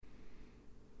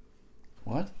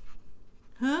What?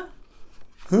 Huh?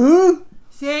 Huh?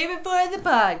 Save it for the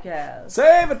podcast.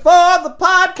 Save it for the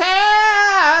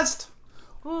podcast!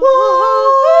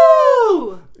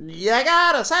 Woo! You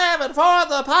gotta save it for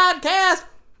the podcast!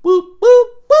 Woo, woo,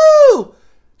 woo!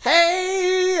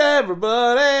 Hey,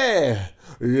 everybody!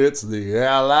 It's the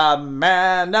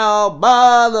Alamano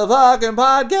motherfucking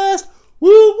podcast!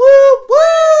 Woo, woo,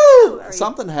 woo!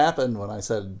 Something happened when I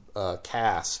said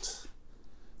cast.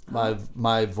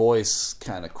 My voice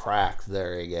kind of cracked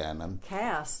there again.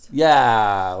 Cast.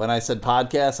 Yeah, when I said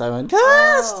podcast, I went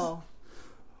cast. Oh.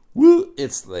 Woo!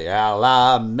 It's the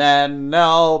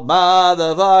Alamano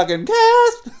motherfucking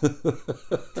cast.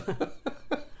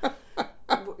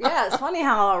 Yeah, it's funny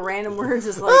how random words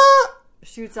just like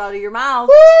shoots out of your mouth.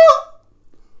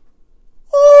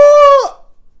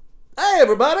 Hey,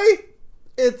 everybody.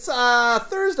 It's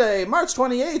Thursday, March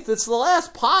 28th. It's the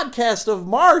last podcast of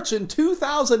March in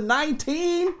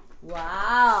 2019.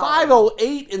 Wow.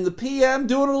 5:08 in the PM.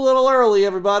 Doing it a little early,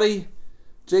 everybody.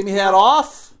 Jamie had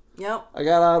off. Yep. I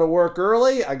got out of work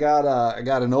early. I got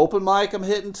an open mic I'm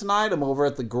hitting tonight. I'm over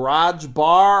at the Garage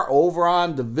Bar over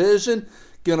on Division.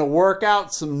 Gonna work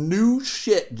out some new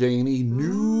shit, Jamie.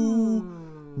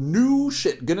 New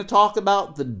shit. Gonna talk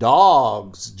about the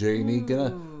dogs, Jamie.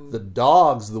 The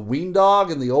dogs, the ween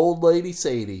dog and the old lady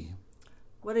Sadie.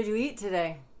 What did you eat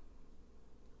today?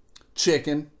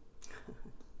 Chicken.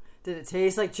 Did it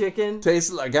taste like chicken?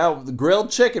 Tasted like the grilled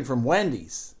chicken from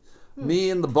Wendy's. Me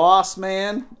and the boss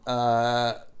man,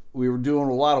 we were doing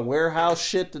a lot of warehouse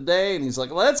shit today, and he's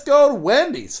like, "Let's go to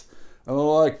Wendy's." And I'm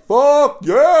like, "Fuck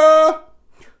yeah!"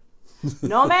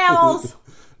 No mammals.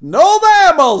 No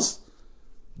mammals,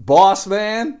 boss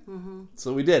man.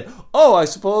 So we did. Oh, I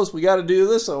suppose we got to do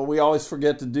this. So we always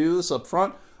forget to do this up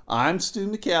front. I'm Stu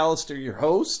McAllister, your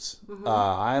host.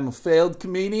 I'm a failed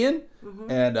comedian,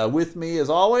 and with me, as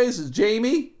always, is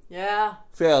Jamie. Yeah.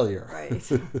 Failure. Right.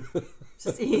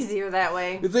 Just easier that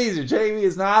way. It's easier. Jamie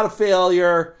is not a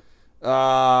failure.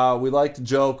 We like to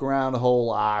joke around a whole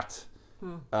lot.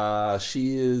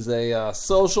 She is a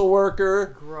social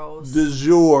worker. Gross. Du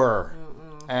jour.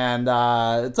 And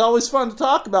it's always fun to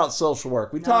talk about social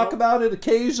work. We talk about it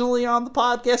occasionally on the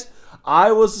podcast.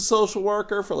 I was a social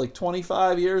worker for like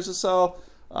 25 years or so.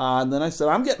 And then I said,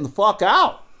 I'm getting the fuck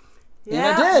out.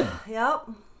 Yeah. And I did. Yep.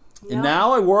 And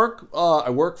now I work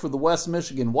for the West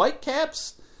Michigan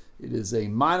Whitecaps. It is a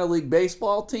minor league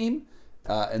baseball team.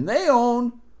 And they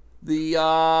own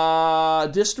the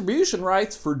distribution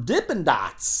rights for Dippin'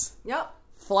 Dots. Yep.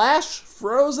 Flash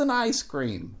frozen ice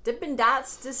cream. Dippin'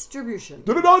 Dots distribution.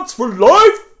 Dippin' Dots for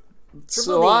life!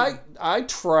 So Triple D. I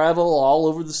travel all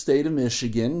over the state of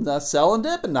Michigan selling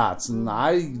Dippin' Dots. And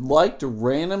I like to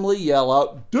randomly yell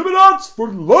out, Dippin' Dots for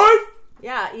life!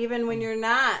 Yeah, even when you're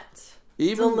not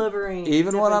delivering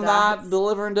Even when I'm Dippin' Dots. not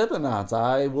delivering Dippin' Dots,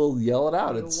 I will yell it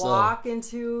out. You walk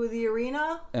into the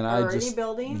arena and or I any just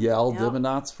building. yell Dippin'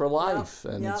 Dots for life.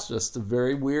 And it's just a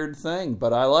very weird thing.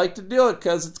 But I like to do it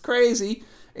because it's crazy.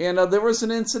 And there was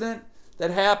an incident that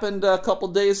happened a couple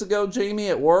days ago, Jamie,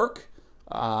 at work.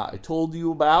 I told you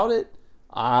about it.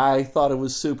 I thought it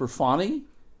was super funny.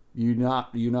 You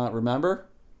not remember?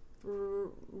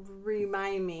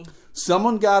 Remind me.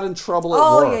 Someone got in trouble at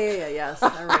work. Oh, yeah, yes.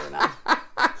 I remember now.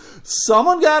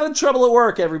 Someone got in trouble at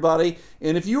work, everybody.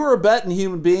 And if you were a betting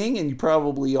human being, and you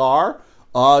probably are,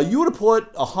 you would have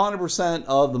put 100%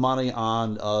 of the money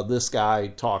on this guy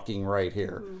talking right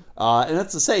here. And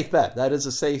it's a safe bet. That is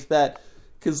a safe bet.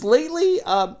 Because lately,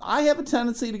 I have a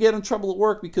tendency to get in trouble at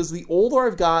work because the older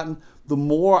I've gotten, the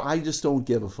more I just don't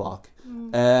give a fuck.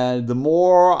 And the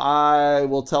more I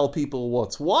will tell people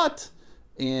what's what.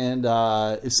 And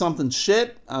if something's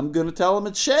shit, I'm going to tell them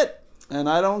it's shit. And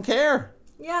I don't care.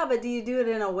 Yeah, but do you do it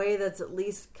in a way that's at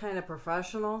least kind of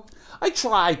professional? I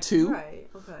try to. Right,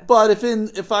 okay. But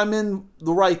if I'm in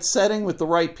the right setting with the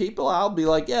right people, I'll be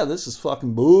like, yeah, this is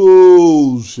fucking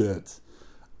bullshit.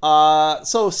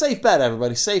 So safe bet,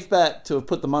 everybody. Safe bet to have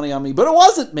put the money on me. But it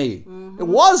wasn't me. It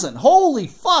wasn't. Holy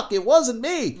fuck, it wasn't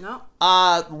me. No.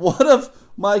 One of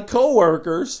my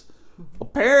coworkers,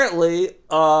 apparently,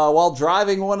 while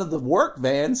driving one of the work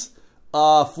vans,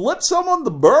 flipped someone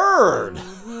the bird.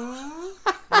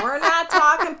 We're not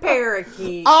talking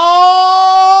parakeet.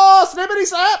 Oh, snippity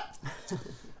snap.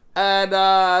 And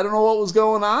I don't know what was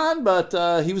going on, but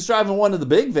he was driving one of the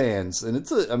big vans, and it's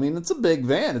a big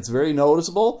van. It's very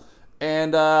noticeable,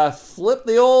 and flipped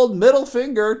the old middle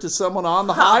finger to someone on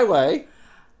the highway.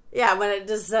 Yeah, when it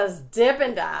just says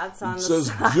Dippin' Dots on the side. It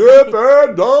says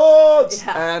Dippin' Dots,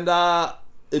 Yeah. and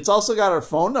It's also got our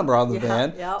phone number on the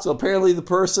van. Yep. So apparently the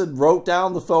person wrote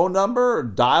down the phone number,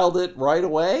 dialed it right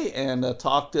away, and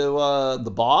talked to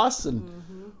the boss. And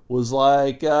was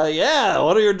like, yeah,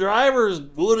 one of your drivers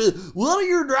gave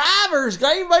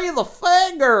me the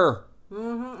finger.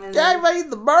 Mm-hmm. Gave me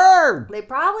the bird. They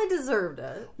probably deserved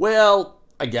it. Well,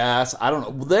 I guess. I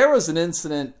don't know. There was an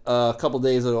incident a couple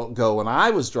days ago when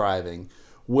I was driving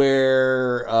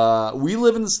where we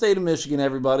live in the state of Michigan,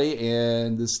 everybody.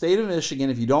 And the state of Michigan,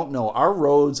 if you don't know, our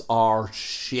roads are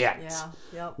shit. Yeah.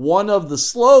 Yep. One of the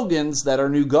slogans that our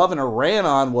new governor ran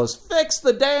on was "Fix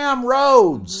the damn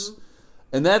roads." Mm-hmm.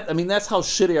 And that's how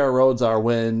shitty our roads are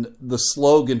when the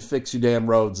slogan "Fix your damn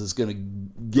roads" is going to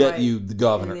get you the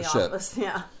governorship.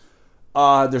 Yeah.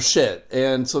 They're shit.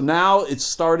 And so now it's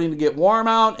starting to get warm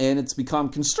out and it's become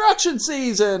construction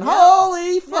season. Yep.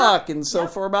 Holy fuck. Yep. And so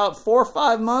for about 4 or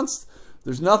 5 months,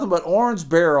 there's nothing but orange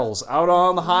barrels out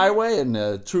on the highway.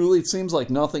 And truly it seems like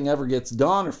nothing ever gets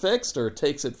done or fixed, or it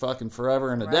takes it fucking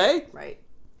forever and a day. Right.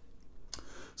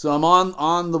 So I'm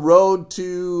on the road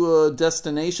to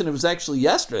destination. It was actually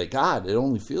yesterday. God, it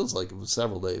only feels like it was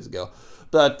several days ago.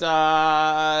 But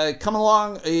come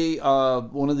along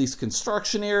one of these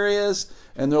construction areas,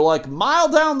 and they're like, mile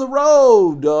down the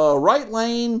road, right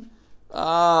lane,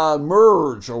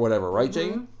 merge or whatever, right,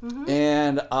 Jamie? Mm-hmm.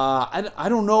 And I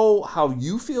don't know how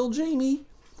you feel, Jamie,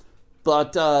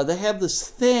 but they have this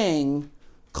thing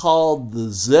called the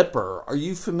zipper. Are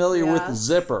you familiar with the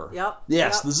zipper? Yep.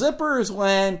 Yes, yep. The zipper is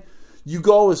when you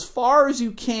go as far as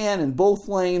you can in both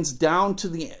lanes down to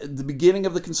the beginning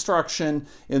of the construction,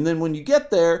 and then when you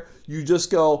get there, you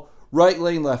just go right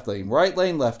lane, left lane, right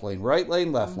lane, left lane, right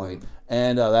lane, left lane.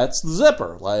 And that's the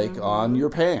zipper, like on your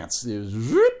pants.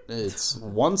 It's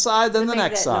one side, then the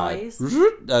next side. Noise?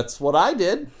 That's what I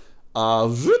did.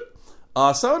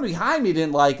 Someone behind me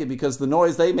didn't like it because the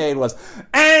noise they made was,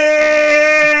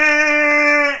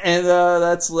 and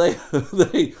that's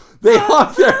they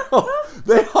honked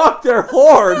their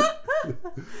horn.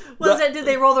 Did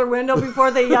they roll their window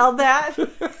before they yelled that?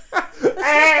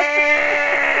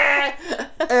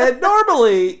 And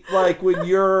normally, like when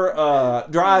you're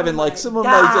driving, like someone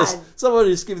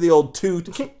just give the old toot.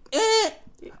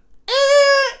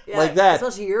 Yeah, like that.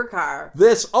 Especially your car.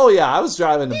 I was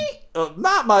driving.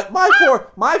 Not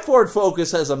my Ford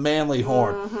Focus has a manly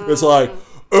horn. Mm-hmm. It's like,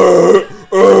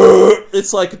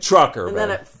 it's like a trucker. And man.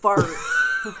 then it farts.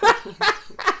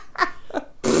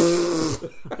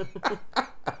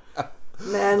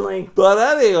 Manly. But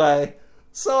anyway,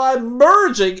 so I'm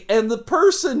merging, and the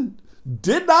person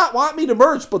did not want me to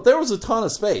merge, but there was a ton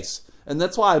of space. And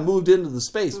that's why I moved into the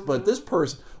space. Mm-hmm. But this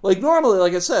person, like normally,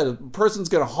 like I said, a person's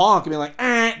going to honk and be like,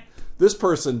 This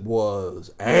person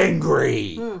was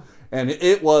angry. And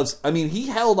it was, he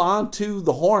held on to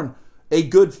the horn a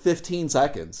good 15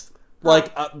 seconds.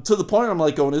 Like, to the point I'm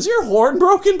like going, is your horn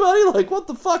broken, buddy? Like, what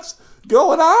the fuck's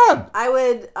going on? I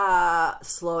would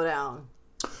slow down.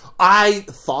 I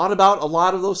thought about a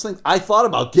lot of those things. I thought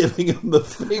about giving him the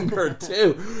finger,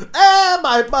 too.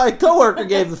 My coworker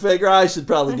gave the finger. I should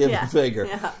probably give him the finger.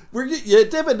 Yeah. We're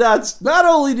Dippin' Dots. Not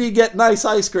only do you get nice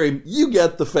ice cream, you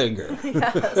get the finger.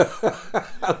 Yes.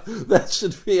 That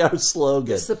should be our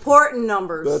slogan. Support in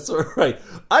numbers. That's right.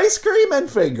 Ice cream and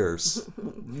fingers.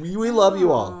 We love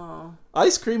you all.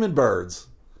 Ice cream and birds.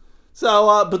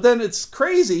 So, but then it's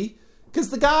crazy. Because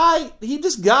the guy, he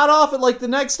just got off at, like, the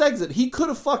next exit. He could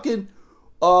have fucking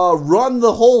run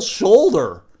the whole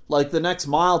shoulder, like, the next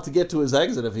mile to get to his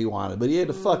exit if he wanted. But he had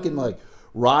to fucking, like,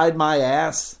 ride my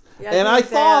ass. Yeah, and I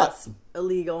thought... That's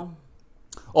illegal.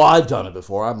 Oh, I've done it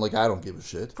before. I'm like, I don't give a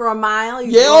shit. For a mile?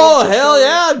 Hell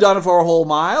yeah, I've done it for a whole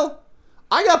mile.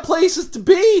 I got places to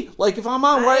be. Like, if I'm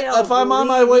on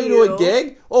my way to a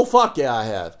gig, oh, fuck yeah, I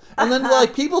have. And then,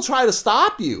 like, people try to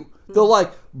stop you. They'll,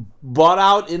 like, butt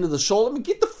out into the shoulder.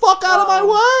 Get the fuck out of my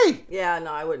way. Yeah,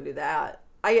 no, I wouldn't do that.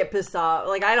 I get pissed off.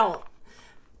 Like, I don't...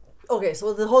 Okay,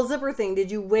 so the whole zipper thing, did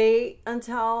you wait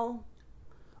until...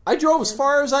 I drove as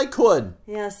far as I could.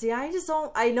 Yeah, see, I just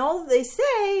don't... I know they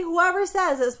say, whoever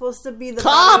says it's supposed to be the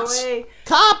cops way.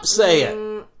 Cops say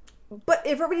it. But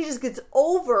if everybody just gets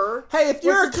over... Hey, if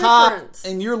you're a cop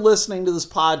and you're listening to this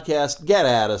podcast, get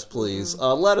at us, please.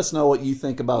 Let us know what you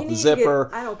think about the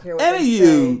zipper. I don't care what they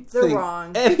say. They're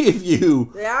wrong. Any of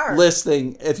you they are.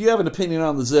 Listening, if you have an opinion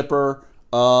on the zipper,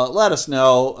 let us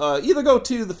know. Either go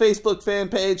to the Facebook fan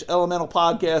page, Elemental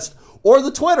Podcast, or the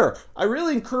Twitter. I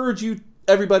really encourage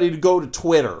everybody to go to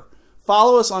Twitter.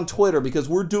 Follow us on Twitter because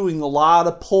we're doing a lot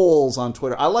of polls on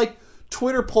Twitter. I like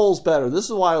Twitter polls better. This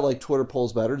is why I like Twitter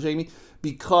polls better, Jamie,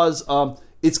 because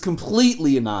it's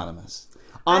completely anonymous.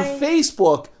 On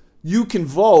Facebook, you can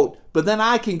vote, but then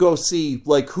I can go see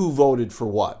like who voted for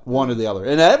what, one or the other,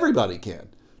 and everybody can.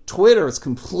 Twitter is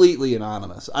completely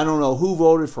anonymous. I don't know who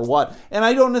voted for what, and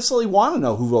I don't necessarily want to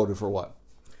know who voted for what.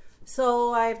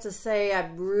 So I have to say,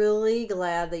 I'm really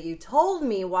glad that you told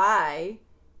me why,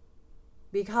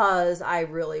 because I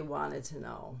really wanted to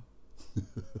know.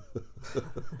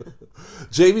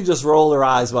 Jamie just rolled her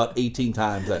eyes about 18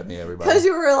 times at me, everybody. Because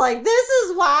you were like, this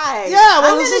is why. Yeah,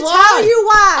 well, I'm this going is to tell why. you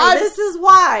why. This is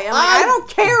why. I'm like, I don't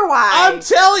care why. I'm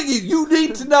telling you, you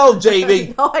need to know,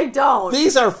 Jamie. No, I don't.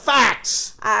 These are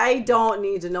facts. I don't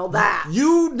need to know that.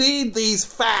 You need these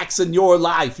facts in your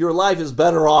life. Your life is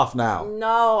better off now.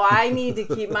 No, I need to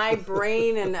keep my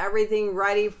brain and everything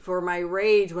ready for my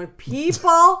rage when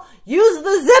people use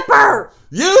the zipper.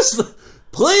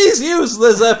 Please use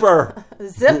the zipper.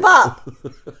 Zip up.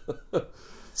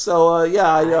 So, I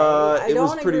it don't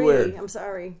was pretty agree. weird. I'm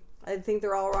sorry. I think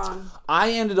they're all wrong.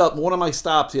 I ended up, one of my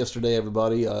stops yesterday,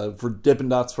 everybody, for Dippin'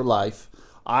 Dots for Life,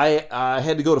 I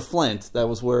had to go to Flint. That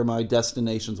was where my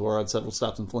destinations were. I had several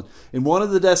stops in Flint. And one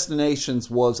of the destinations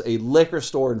was a liquor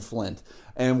store in Flint.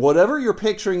 And whatever you're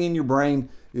picturing in your brain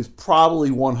is probably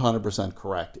 100%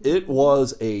 correct. It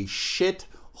was a shit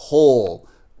hole.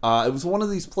 It was one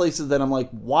of these places that I'm like,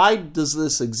 why does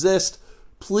this exist?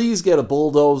 Please get a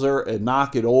bulldozer and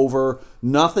knock it over.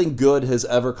 Nothing good has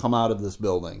ever come out of this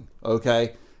building.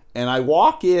 Okay? And I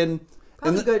walk in.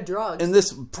 Probably good drugs. And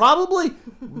this probably,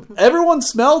 everyone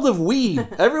smelled of weed.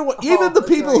 Everyone, even the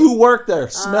people who worked there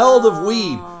smelled of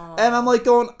weed. And I'm like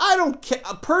going, I don't care.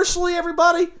 Personally,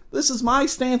 everybody, this is my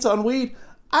stance on weed.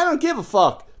 I don't give a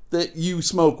fuck that you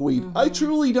smoke weed. I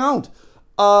truly don't.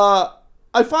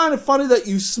 I find it funny that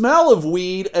you smell of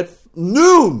weed at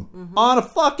noon on a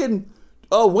fucking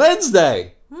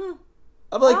Wednesday.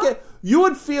 I'm like, yeah, you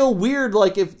would feel weird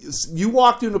like if you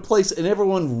walked into a place and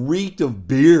everyone reeked of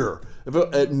beer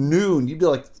at noon. You'd be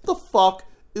like, what the fuck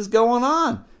is going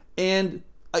on? And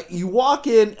you walk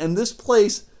in and this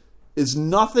place is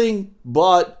nothing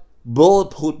but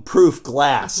bulletproof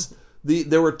glass.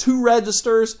 There were 2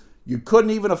 registers. You couldn't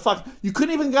even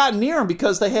got near them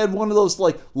because they had one of those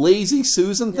like Lazy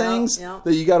Susan things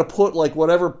that you got to put like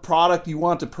whatever product you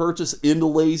want to purchase into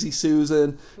Lazy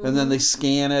Susan, and then they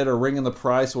scan it or ring in the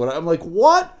price or whatever. I'm like,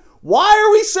 what? Why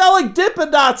are we selling Dippin'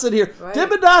 Dots in here? Right.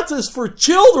 Dippin' Dots is for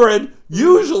children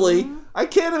usually. I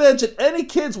can't imagine any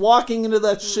kids walking into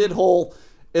that shithole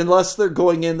unless they're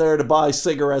going in there to buy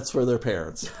cigarettes for their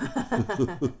parents.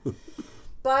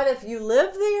 But if you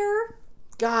live there,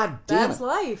 God damn that's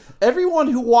life. Everyone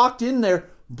who walked in there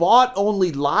bought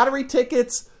only lottery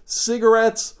tickets,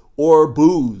 cigarettes, or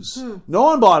booze. No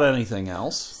one bought anything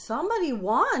else. Somebody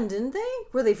won, didn't they?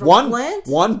 Were they from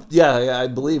Flint? Yeah, I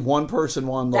believe one person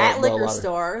won that liquor lottery.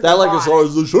 Store. That liquor store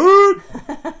is the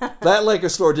shit. That liquor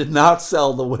store did not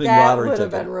sell the winning lottery ticket. That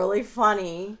would have been really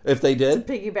funny. If they did?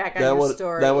 To piggyback on your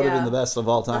story. That would have been the best of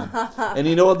all time. And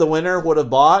you know what the winner would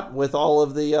have bought with all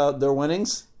of their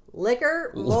winnings?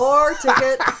 Liquor, more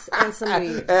tickets, and some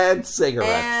weed. And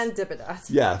cigarettes. And Dippin' Dots.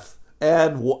 Yes.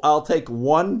 And I'll take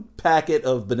 1 packet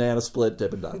of Banana Split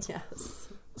Dippin' Dots. Yes.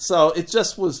 So it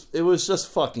was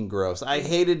just fucking gross. I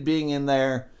hated being in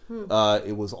there.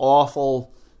 It was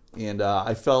awful. And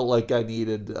I felt like I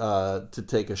needed to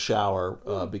take a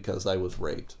shower because I was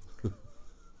raped.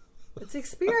 It's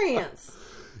experience.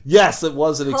 Yes, it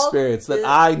was an experience that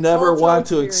I never want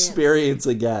to experience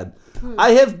again.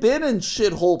 I have been in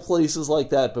shithole places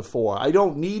like that before. I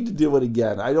don't need to do it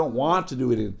again. I don't want to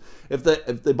do it again. If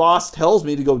the boss tells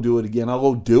me to go do it again,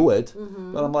 I'll go do it.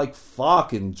 But I'm like,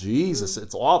 fucking Jesus,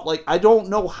 it's off. Like, I don't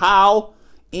know how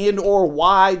and or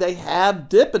why they have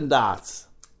Dippin' Dots.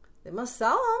 They must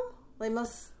sell them. They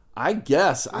must. I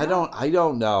guess. Yeah. I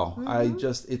don't know.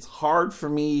 It's hard for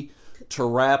me to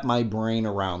wrap my brain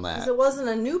around that. Because it wasn't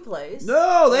a new place.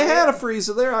 No, they had a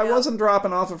freezer there. I wasn't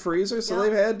dropping off a freezer, so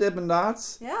they've had Dippin'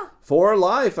 Dots. Yeah. For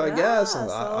life, I guess. So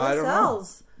I don't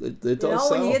sells. know. It does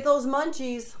sell. When you get those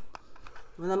munchies,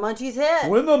 when the munchies hit.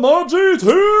 When the munchies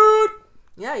hit!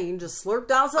 Yeah, you can just slurp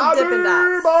down some Dippin'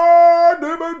 Dots.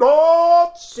 Dippin'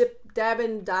 Dots!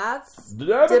 Dabbin' Dots?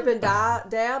 Dippin'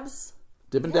 Dabs?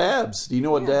 Dippin' Dabs. Do you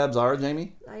know what dabs are,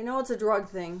 Jamie? I know it's a drug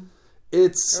thing.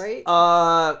 It's, right?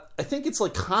 I think it's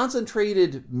like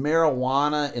concentrated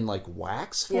marijuana in like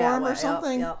wax form or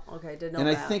something. Yep. Okay, didn't know and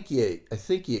that. I think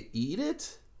you eat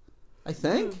it. I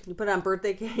think you put it on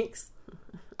birthday cakes.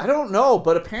 I don't know,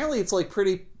 but apparently it's like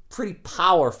pretty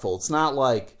powerful. It's not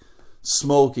like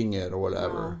smoking it or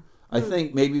whatever. I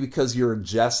think maybe because you're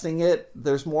ingesting it,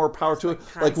 there's more power to it.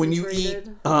 Like when you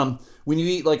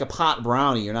eat like a pot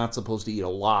brownie, you're not supposed to eat a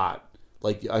lot.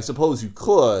 Like I suppose you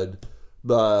could.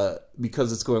 But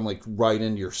because it's going like right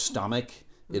into your stomach,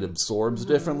 it absorbs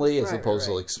differently as opposed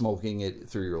to like smoking it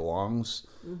through your lungs.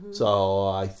 So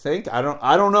I think I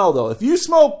don't know though. If you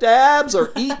smoke dabs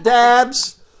or eat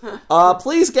dabs,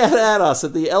 Please get at us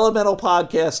at the Elemental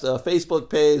Podcast Facebook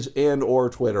page and or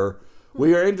Twitter.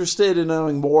 We are interested in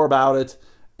knowing more about it.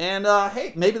 And,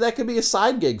 hey, maybe that could be a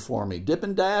side gig for me.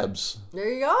 Dipping dabs.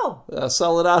 There you go.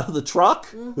 Sell it out of the truck.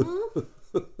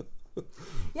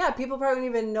 Yeah, people probably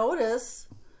wouldn't even notice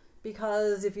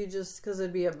because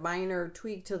it'd be a minor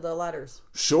tweak to the letters.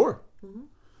 Sure.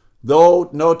 Though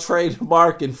no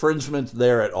trademark infringement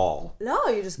there at all. No,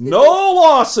 you just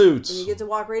lawsuits. And you get to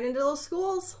walk right into those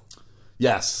schools.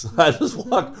 Yes, I just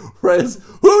walk right.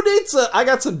 Who needs I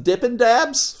got some Dippin'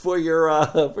 Dabs for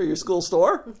your school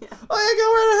store. Yeah. Oh, yeah, go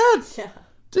right ahead. Yeah.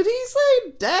 Did he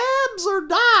say dabs or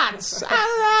dots?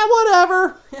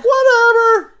 Whatever. Yeah.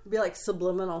 Whatever. It'd be like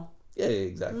subliminal. Yeah,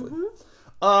 exactly.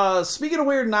 Speaking of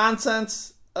weird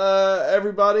nonsense,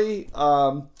 everybody,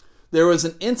 there was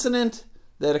an incident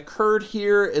that occurred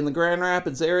here in the Grand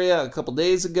Rapids area a couple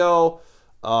days ago.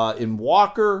 In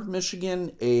Walker,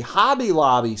 Michigan, a Hobby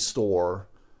Lobby store.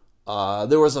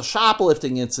 There was a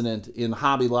shoplifting incident in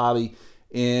Hobby Lobby,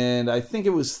 and I think it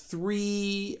was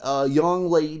 3 young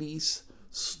ladies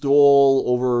stole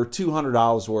over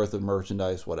 $200 worth of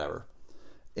merchandise, whatever.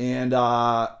 And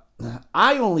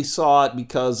I only saw it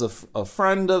because of a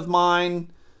friend of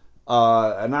mine,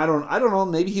 and I don't know,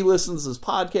 maybe he listens to this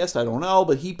podcast, I don't know,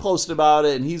 but he posted about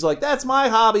it, and he's like, that's my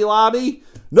Hobby Lobby.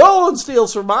 No one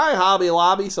steals from my Hobby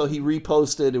Lobby. So he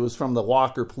reposted. It was from the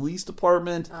Walker Police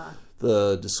Department.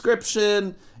 The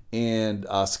description and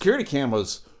security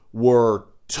cameras were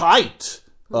tight.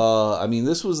 I mean,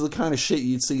 this was the kind of shit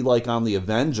you'd see like on the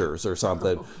Avengers or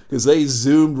something, because they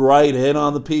zoomed right in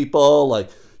on the people. Like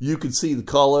you could see the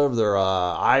color of their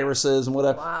irises and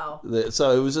whatever. Wow.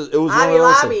 So it was Hobby one of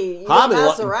those Lobby. Hobby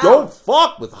Lobby. Don't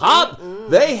fuck with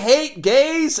They hate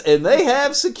gays and they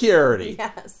have security.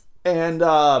 Yes. And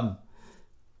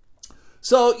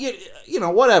so you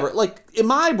know, whatever. Like in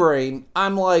my brain,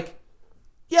 I'm like,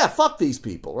 yeah, fuck these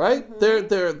people, right?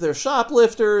 They're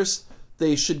shoplifters.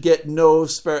 They should get no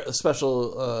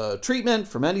special treatment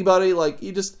from anybody. Like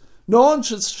no one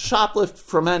should shoplift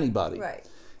from anybody. Right.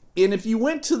 And if you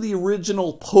went to the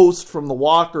original post from the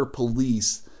Walker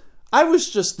Police, I was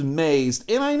just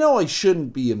amazed, and I know I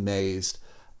shouldn't be amazed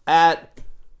at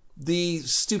the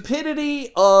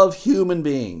stupidity of human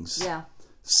beings. Yeah.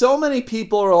 So many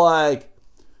people are like,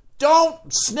 don't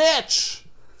snitch.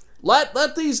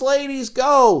 Let these ladies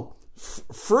go.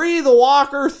 Free the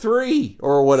Walker 3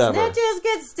 or whatever. Snitches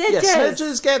get stitches. Yeah,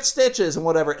 snitches get stitches and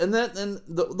whatever. And then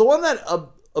the one that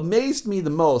amazed me the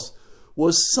most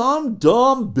was some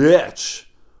dumb bitch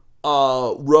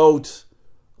wrote,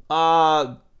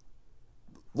 let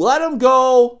them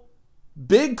go.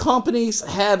 Big companies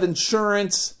have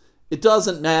insurance. It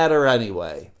doesn't matter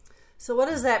anyway. So what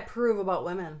does that prove about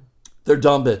women? They're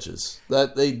dumb bitches.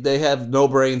 That they have no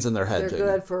brains in their head. They're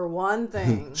good for one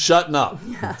thing. Shutting up.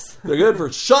 Yes. They're good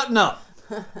for shutting up.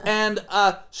 And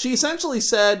she essentially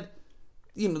said,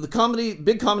 you know,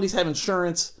 big companies have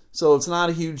insurance, so it's not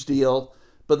a huge deal.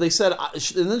 But they said,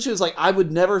 and then she was like, I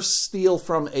would never steal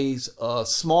from a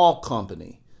small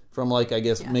company, from like, I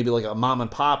guess, maybe like a mom and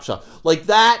pop shop. Like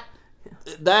that.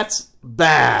 That's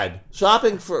bad.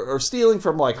 Shopping for or stealing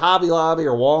from like Hobby Lobby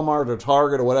or Walmart or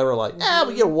Target or whatever, like, but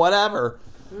you know, whatever.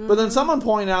 But then someone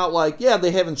pointed out, like, yeah,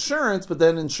 they have insurance, but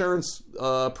then insurance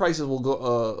prices will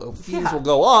go, fees will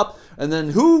go up, and then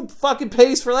who fucking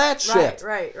pays for that shit?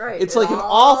 Right. It's like an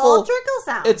awful trickle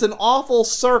sound. It's an awful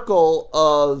circle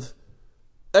of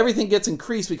everything gets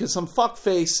increased because some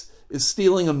fuckface is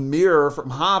stealing a mirror from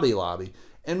Hobby Lobby.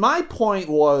 And my point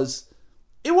was,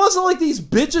 it wasn't like these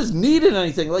bitches needed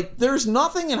anything. Like, there's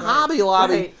nothing in Hobby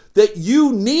Lobby that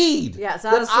you need. Yeah, it's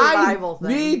not a survival thing.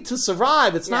 Need to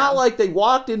survive. It's not like they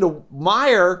walked into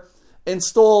Meijer and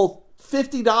stole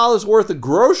 $50 worth of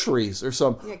groceries or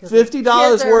some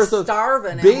 $50 worth of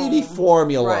baby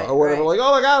formula or whatever. Like,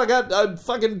 oh my God, I'm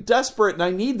fucking desperate and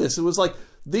I need this. It was like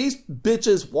these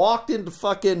bitches walked into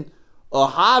fucking a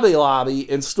Hobby Lobby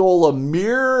and stole a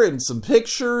mirror and some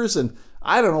pictures and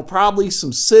I don't know, probably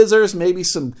some scissors, maybe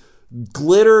some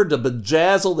glitter to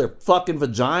bejazzle their fucking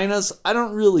vaginas. I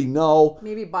don't really know.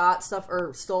 Maybe bought stuff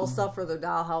or stole stuff for their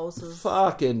dollhouses.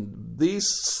 Fucking these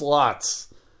sluts.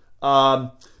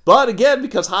 But again,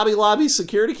 because Hobby Lobby's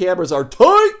security cameras are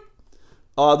tight,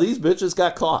 these bitches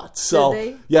got caught. So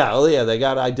did they? Yeah,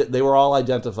 they were all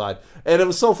identified. And it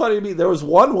was so funny to me. There was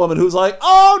one woman who was like,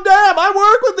 "Oh damn, I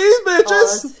work with these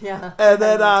bitches." And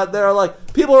then they're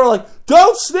like, people are like,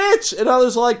 "Don't snitch," and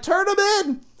others are like, "Turn them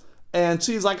in." And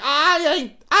she's like,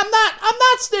 I'm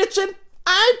not snitching.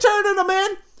 I'm turning them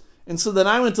in. And so then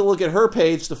I went to look at her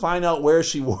page to find out where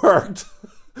she worked.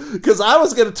 Because I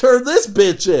was going to turn this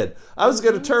bitch in. I was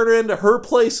going to turn her into her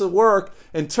place of work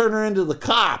and turn her into the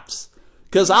cops.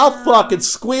 Because I'll fucking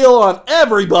squeal on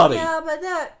everybody. Yeah, but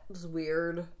that was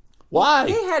weird. Why?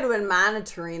 They had to have been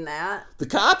monitoring that. The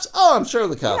cops? Oh, I'm sure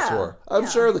the cops were. I'm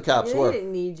sure the cops were. They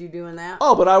didn't need you doing that.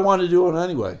 Oh, but I wanted to do it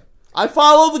anyway. I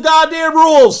follow the goddamn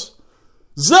rules.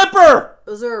 Zipper!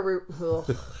 Was there a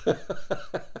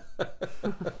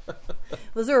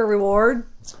Was there a reward?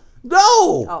 No!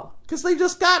 Oh. Because they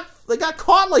got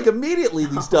caught like immediately,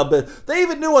 these dumb bitches. They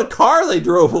even knew what car they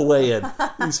drove away in.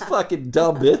 These fucking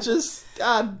dumb bitches.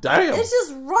 God damn. It's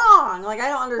just wrong. Like, I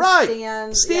don't understand.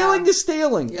 Right. Stealing is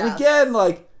stealing. Yes. And again,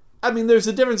 like, I mean, there's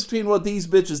a difference between what these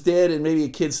bitches did and maybe a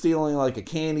kid stealing like a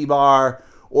candy bar,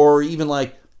 or even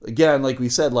like, again, like we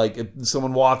said, like if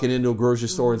someone walking into a grocery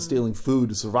store and stealing food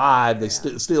to survive, they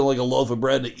steal like a loaf of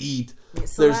bread to eat.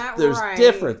 So there's right,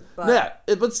 different. but...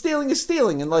 Yeah, but stealing is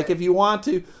stealing. And like if you want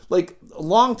to, like a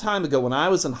long time ago when I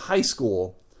was in high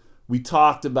school, we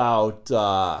talked about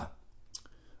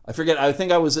I forget, I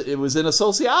think it was in a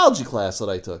sociology class that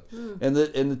I took. And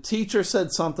the teacher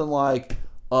said something like,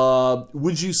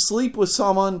 would you sleep with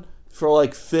someone for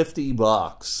like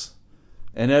 $50?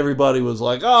 And everybody was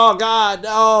like, oh God, no,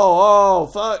 oh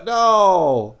fuck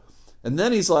no. And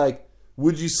then he's like,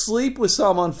 would you sleep with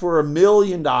someone for $1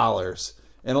 million?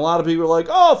 And a lot of people are like,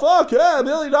 oh fuck yeah, $1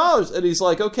 million. And he's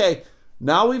like, okay,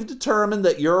 now we've determined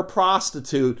that you're a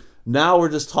prostitute. Now we're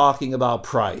just talking about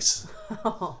price.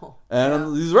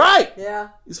 And he's right. Yeah.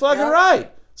 He's fucking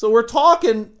right. So we're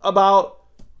talking about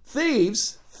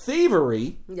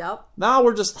thievery. Yep. Now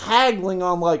we're just haggling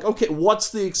on like, okay, what's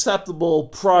the acceptable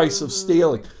price of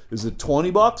stealing? Is it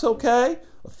 $20 okay?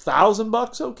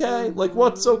 $1,000 okay? Like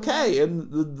what's okay?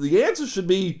 And the answer should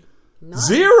be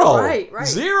zero. Right.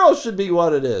 Zero should be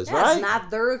what it is, right? It's not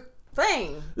their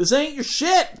thing. This ain't your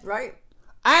shit. Right.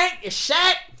 Ain't your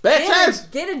shit,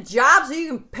 bitches. Get a job so you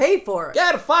can pay for it.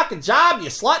 Get a fucking job, you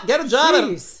slut. Get a job.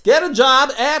 Jeez. Get a job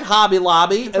at Hobby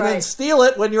Lobby and then steal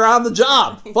it when you're on the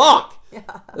job. Fuck. Yeah.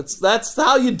 That's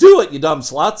how you do it, you dumb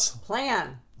sluts.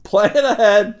 Plan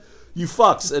Ahead, you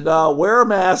fucks, and wear a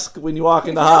mask when you walk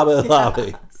into Hobby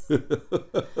Lobby.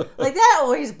 Like that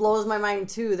always blows my mind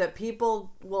too. That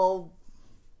people will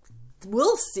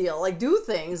steal, like do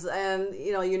things, and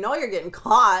you're getting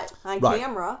caught on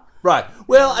camera. Right.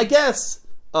 Well, I guess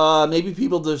maybe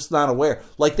people just not aware.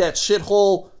 Like that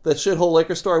shithole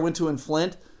liquor store I went to in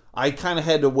Flint. I kind of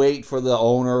had to wait for the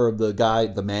owner or the guy,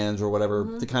 the manager or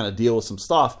whatever, to kind of deal with some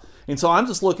stuff. And so I'm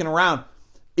just looking around.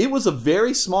 It was a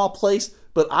very small place,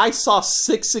 but I saw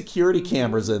 6 security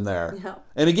cameras in there. Yeah.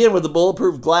 And again, with the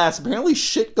bulletproof glass, apparently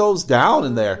shit goes down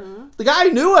in there. The guy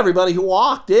knew everybody who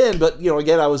walked in, but,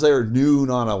 again, I was there at noon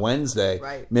on a Wednesday.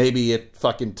 Right. Maybe at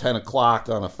fucking 10 o'clock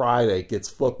on a Friday, it gets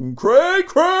fucking cray.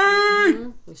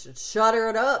 You should shutter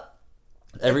it up.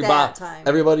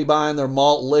 Everybody buying their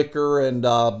malt liquor and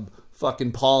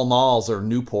fucking Pall Malls or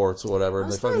Newports or whatever.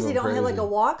 I'm surprised they don't have like a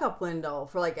walk-up window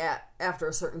for like after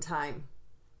a certain time.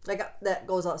 Like that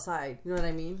goes outside. You know what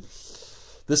I mean?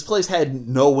 This place had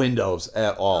no windows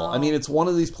at all. I mean, it's one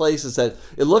of these places that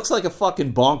it looks like a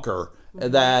fucking bunker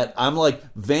that I'm like,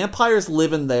 vampires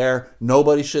live in there.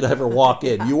 Nobody should ever walk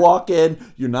in. You walk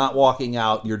in, you're not walking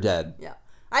out. You're dead. Yeah.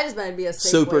 I just meant to be a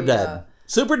safe super way dead.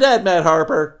 Super dead, Matt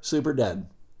Harper. Super dead.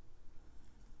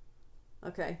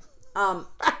 Okay. I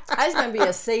just meant to be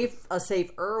a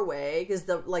safer way because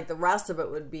the rest of it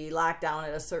would be locked down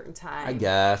at a certain time. I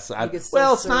guess.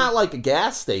 It's not like a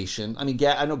gas station. I mean,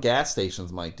 I know gas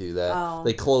stations might do that. Oh.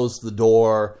 They close the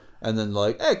door and then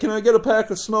like, hey, can I get a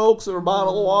pack of smokes or a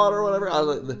bottle of water or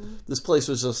whatever? This place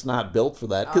was just not built for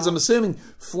that because I'm assuming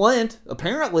Flint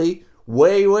apparently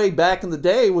way back in the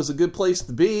day was a good place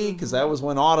to be because that was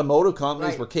when automotive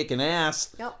companies were kicking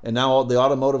ass. Yep. And now the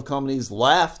automotive companies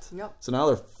left. Yep. So now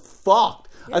they're fucked.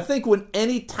 Yep. I think when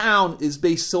any town is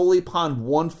based solely upon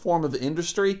one form of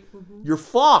industry, you're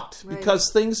fucked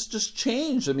because things just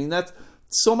change. I mean, that's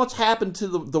so much happened to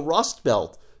the Rust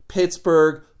Belt.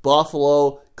 Pittsburgh,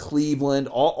 Buffalo, Cleveland,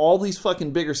 all these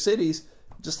fucking bigger cities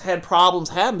just had problems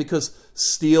happen because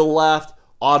steel left,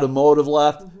 automotive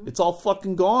left. It's all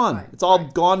fucking gone. Right, it's all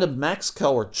gone to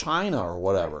Mexico or China or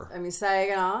whatever. I mean,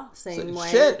 Saginaw, same way.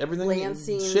 Shit, everything.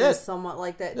 Lansing is somewhat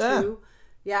like that too.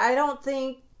 Yeah, I don't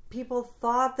think people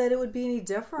thought that it would be any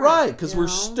different. Right, because we're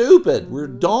stupid. We're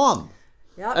dumb.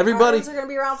 Yep, everybody's are going to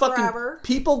be around forever.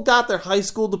 People got their high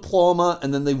school diploma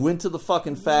and then they went to the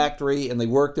fucking factory and they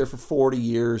worked there for 40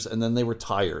 years and then they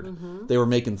retired. They were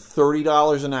making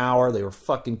 $30 an hour. They were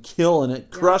fucking killing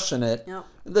it, crushing it. Yep.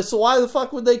 So why the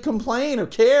fuck would they complain or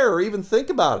care or even think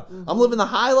about it? I'm living the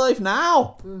high life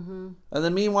now. And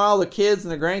then meanwhile, their kids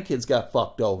and their grandkids got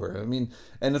fucked over. I mean,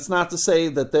 and it's not to say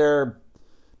that they're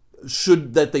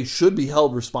they should be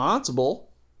held responsible.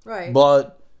 Right.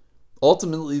 But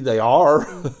ultimately they are.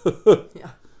 Yeah.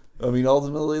 I mean,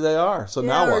 ultimately they are. So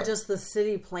now or what? just the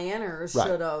city planners Right.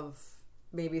 should have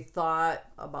maybe thought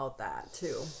about that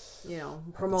too.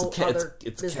 Promote It's other a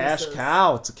businesses. cash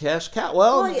cow. It's a cash cow.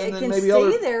 Well, Well, it and then can maybe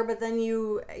stay there, but then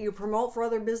you promote for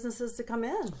other businesses to come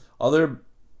in.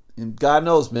 And God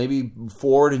knows, maybe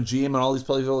Ford and GM and all these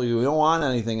places are like, we don't want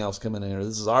anything else coming in here.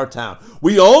 This is our town.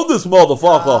 We own this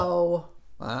motherfucker. Oh,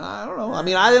 I don't know. I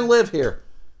mean, I didn't live here.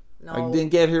 no. I didn't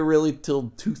get here really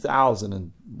till 2000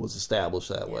 and was established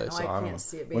that way. no, So I I don't can't know.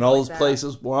 see it being When all like those that.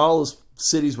 places, when all those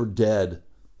cities were dead.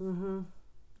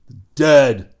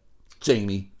 Dead.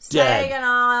 Jamie. Dead.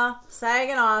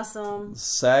 Sagging awesome.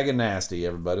 Sagging nasty,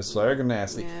 everybody. Sagging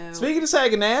nasty. Yeah. Speaking of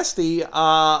sagging nasty,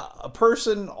 a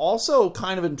person also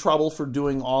kind of in trouble for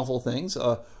doing awful things.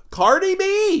 Cardi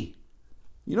B.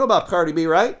 You know about Cardi B,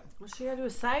 right? What's she got to do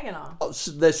with Saginaw?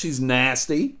 That she's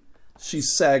nasty.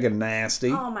 She's sagging nasty.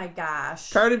 Oh my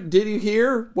gosh. Cardi, did you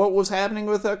hear what was happening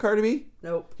with Cardi B?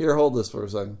 Nope. Here, hold this for a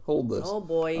second. Hold this. Oh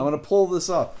boy. I'm going to pull this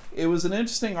up. It was an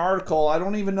interesting article. I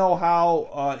don't even know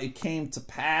how it came to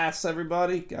pass,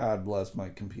 everybody. God bless, my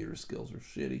computer skills are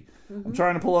shitty. I'm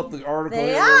trying to pull up the article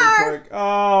They here are. really quick.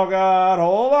 Oh, God.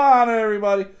 Hold on,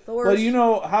 everybody. The worst.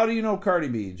 But how do you know Cardi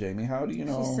B, Jamie? How do you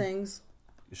know? She sings.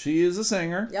 She is a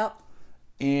singer. Yep.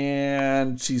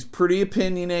 And she's pretty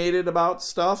opinionated about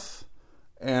stuff.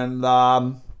 And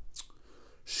I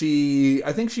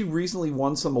think she recently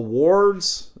won some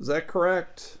awards. Is that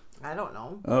correct? I don't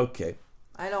know. Okay.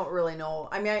 I don't really know.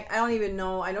 I mean, I don't even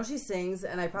know. I know she sings,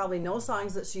 and I probably know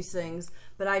songs that she sings,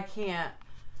 but I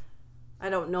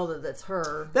don't know that that's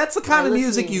her. That's the kind By of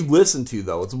music listening. you listen to,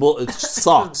 though. It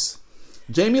sucks.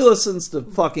 Jamie listens to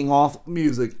fucking awful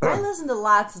music. I listen to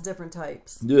lots of different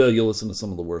types. Yeah, you listen to some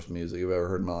of the worst music I've ever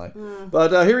heard in my life.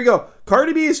 But here we go.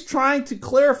 Cardi B is trying to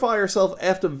clarify herself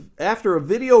after a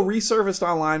video resurfaced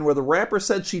online where the rapper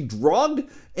said she drugged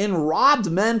and robbed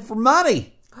men for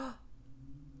money.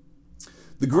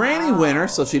 The Grammy winner,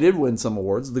 so she did win some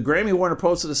awards, the Grammy winner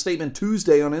posted a statement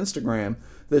Tuesday on Instagram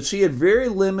that she had very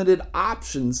limited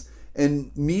options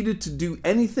and needed to do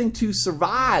anything to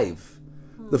survive.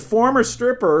 The former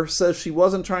stripper says she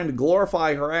wasn't trying to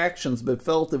glorify her actions but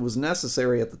felt it was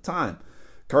necessary at the time.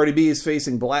 Cardi B is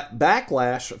facing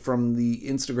backlash from the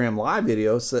Instagram live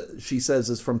video she says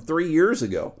is from 3 years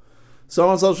ago. Some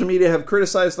on social media have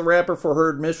criticized the rapper for her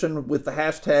admission with the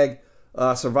hashtag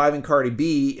Surviving Cardi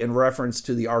B in reference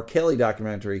to the R. Kelly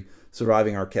documentary,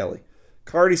 Surviving R. Kelly.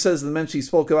 Cardi says the men she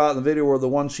spoke about in the video were the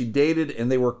ones she dated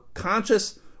and they were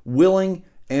conscious, willing,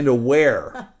 and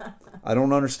aware. I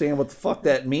don't understand what the fuck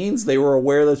that means. They were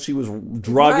aware that she was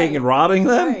drugging and robbing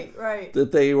them? Right.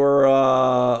 That they were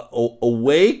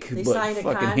awake They but signed a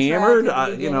fucking contract hammered? at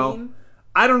the beginning.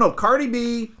 I don't know. Cardi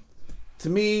B, to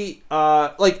me,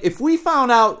 if we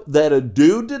found out that a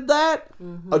dude did that,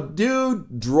 a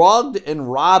dude drugged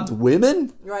and robbed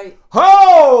women, Right.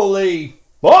 holy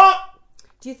fuck!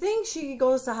 Do you think she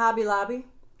goes to Hobby Lobby?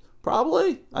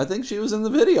 Probably. I think she was in the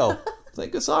video. I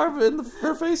think I saw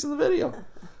her face in the video.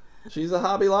 She's a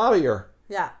Hobby Lobbyer.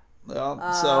 Yeah.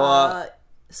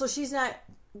 So she's not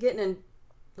getting in.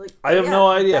 Like, I have no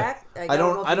idea. I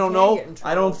don't know.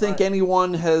 I don't think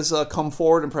anyone has come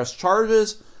forward and pressed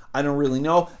charges. I don't really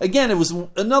know. Again, it was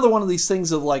another one of these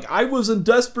things of like, I was in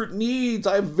desperate needs.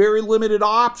 I have very limited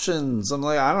options. I'm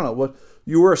like, I don't know. What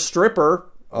you were a stripper.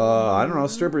 I don't know.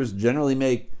 Strippers generally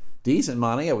make decent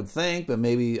money, I would think, but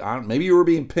maybe you were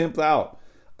being pimped out.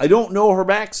 I don't know her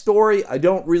backstory. I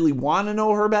don't really want to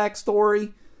know her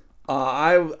backstory.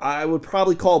 I would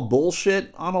probably call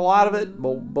bullshit on a lot of it,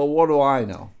 but what do I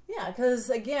know? Yeah, because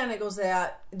again, it goes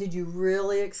that, did you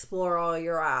really explore all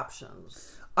your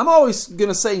options? I'm always going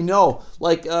to say no.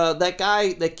 Like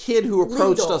that kid who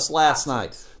approached us last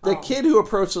night. That kid who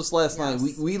approached us last night.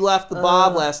 We left the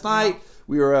Bob last night. Yeah.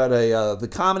 We were at the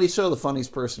comedy show, The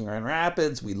Funniest Person in Grand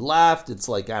Rapids. We left. It's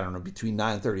like, I don't know, between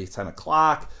 9:30 and 10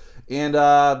 o'clock. And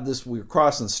we were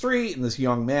crossing the street, and this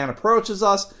young man approaches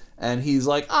us, and he's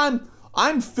like,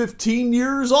 I'm 15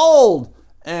 years old,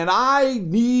 and I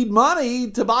need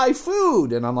money to buy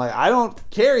food. And I'm like, I don't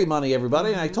carry money,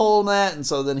 everybody. And I told him that, and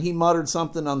so then he muttered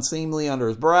something unseemly under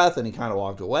his breath, and he kind of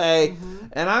walked away.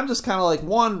 And I'm just kind of like,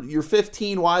 1, you're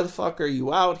 15, why the fuck are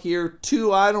you out here?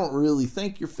 2, I don't really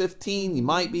think you're 15. You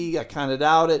might be, I kind of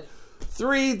doubt it.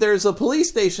 3, there's a police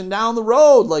station down the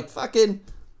road, like fucking...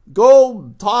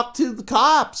 Go talk to the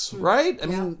cops, right? I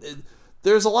mean,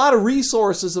 there's a lot of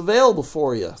resources available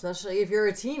for you. Especially if you're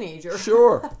a teenager.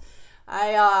 Sure.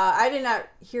 I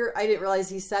didn't realize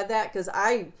he said that because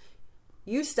I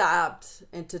you stopped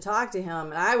and to talk to him,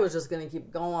 and I was just going to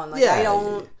keep going. Like, Yeah. I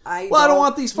don't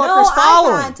want these fuckers no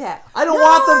following. eye contact. I don't No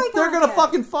want them. eye They're going to contact.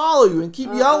 fucking follow you and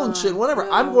keep yelling shit, whatever.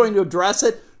 no. I'm going to address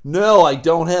it. No, I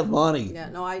don't have money. Yeah,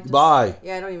 no, I just... Bye.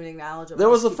 Yeah, I don't even acknowledge them. There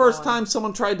was the Just keep first going. time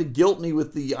someone tried to guilt me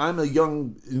with the I'm a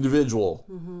young individual.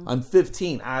 Mm-hmm. I'm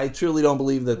 15. I truly don't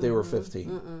believe that they were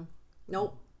 15.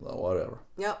 Nope. Well, whatever.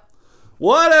 Yep.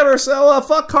 Whatever. So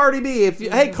fuck Cardi B. If you,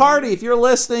 hey Cardi, if you're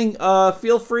listening,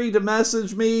 feel free to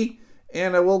message me,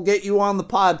 and we'll get you on the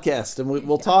podcast, and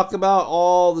we'll talk about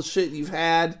all the shit you've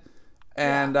had,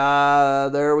 and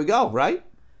there we go. Right?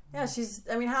 Yeah,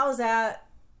 I mean, how is that?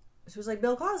 She was like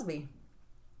Bill Cosby.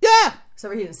 Yeah.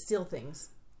 Except for he didn't steal things.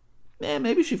 Man,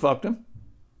 maybe she fucked him.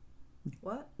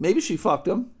 What? Maybe she fucked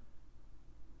him.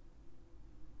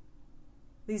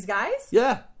 These guys?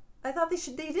 Yeah. I thought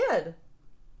they did.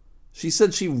 She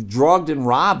said she drugged and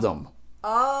robbed them.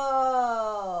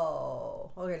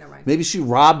 Oh. Okay, never mind. Maybe she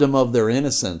robbed them of their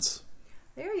innocence.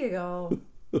 There you go.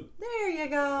 There you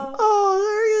go. Oh,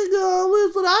 there you go.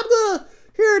 Listen, I'm gonna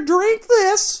here drink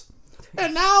this,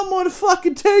 and now I'm gonna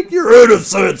fucking take your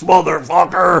innocence,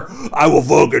 motherfucker. I will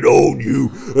fucking own you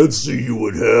and see you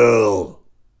in hell.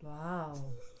 Wow.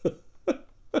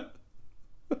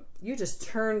 You just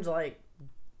turned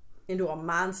into a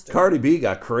monster. Cardi B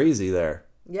got crazy there.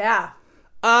 Yeah.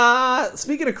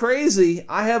 Speaking of crazy,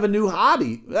 I have a new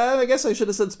hobby. I guess I should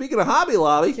have said speaking of Hobby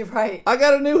Lobby. You're right. I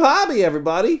got a new hobby,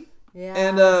 everybody. Yeah.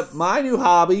 And my new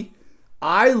hobby,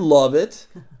 I love it.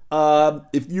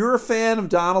 If you're a fan of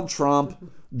Donald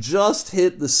Trump, just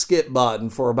hit the skip button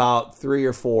for about 3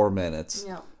 or 4 minutes.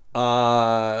 Yeah.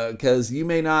 Because you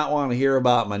may not want to hear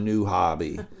about my new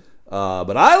hobby.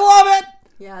 But I love it.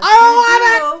 Yeah.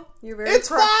 I love it. You're very It's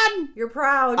fun. You're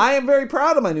proud. I am very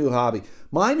proud of my new hobby.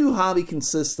 My new hobby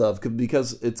consists of,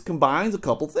 because it combines a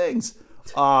couple things.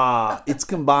 It's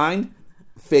combined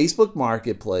Facebook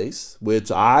Marketplace,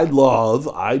 which I love.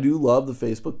 I do love the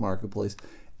Facebook Marketplace.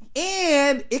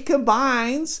 And it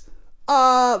combines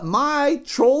my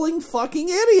trolling fucking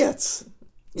idiots.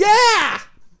 Yeah!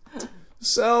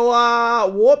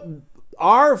 So, what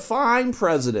our fine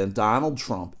president, Donald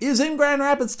Trump, is in Grand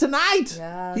Rapids tonight.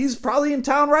 Yes. He's probably in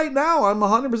town right now. I'm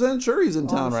 100% sure he's in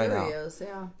town right now. He is,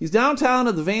 yeah. He's downtown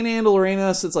at the Van Andel Arena.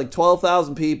 It's like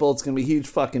 12,000 people. It's going to be a huge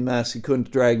fucking mess. He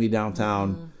couldn't drag me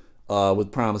downtown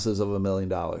with promises of $1 million.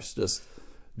 Just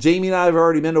Jamie and I have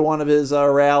already been to one of his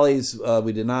rallies.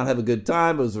 We did not have a good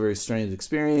time. It was a very strange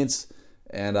experience.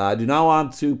 And I do not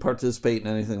want to participate in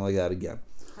anything like that again.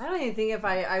 I don't even think if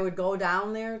I would go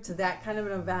down there to that kind of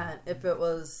an event if it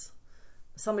was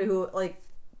somebody who,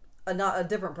 a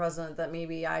different president that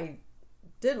maybe I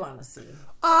did want to see.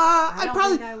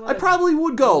 I probably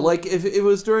would go. Like if it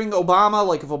was during Obama,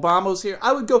 like if Obama was here,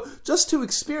 I would go just to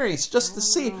experience, just to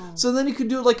see. So then you could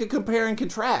do like a compare and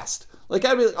contrast. Like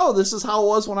I'd be like, oh, this is how it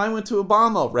was when I went to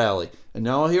Obama rally, and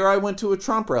now here I went to a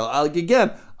Trump rally.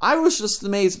 Again, I was just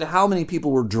amazed at how many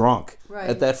people were drunk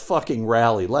at that fucking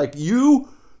rally. Like you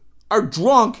are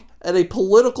drunk at a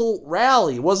political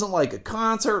rally. It wasn't like a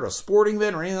concert, a sporting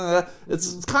event, or anything like that.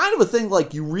 It's kind of a thing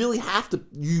like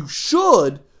you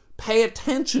should pay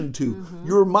attention to. Mm-hmm.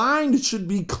 Your mind should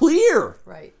be clear.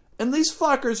 Right. And these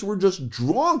fuckers were just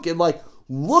drunk and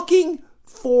looking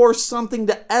for something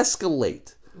to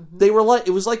escalate. Mm-hmm. They were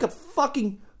it was like a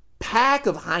fucking pack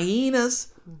of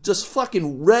hyenas just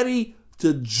fucking ready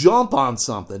to jump on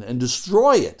something and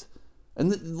destroy it.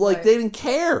 And they didn't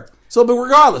care. So, but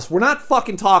regardless, we're not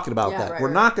fucking talking about that.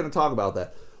 We're not going to talk about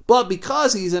that. But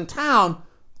because he's in town,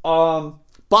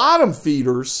 bottom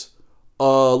feeders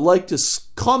like to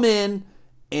come in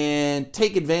and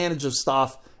take advantage of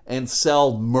stuff and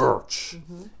sell merch.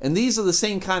 Mm-hmm. And these are the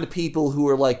same kind of people who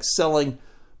are selling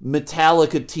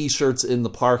Metallica t-shirts in the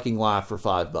parking lot for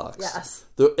 $5. Yes.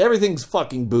 Everything's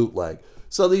fucking bootleg.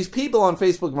 So these people on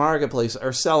Facebook Marketplace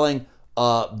are selling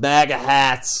MAGA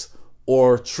hats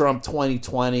or Trump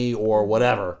 2020 or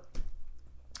whatever.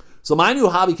 So my new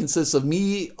hobby consists of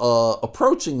me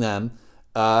approaching them,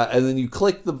 and then you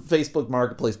click the Facebook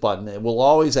Marketplace button. It will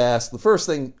always ask, the first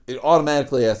thing it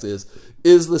automatically asks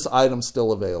is this item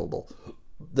still available?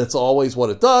 That's always what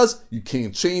it does. You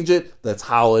can't change it. That's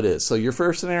how it is. So your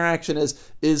first interaction is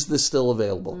this still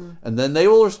available? Mm. And then they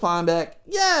will respond back,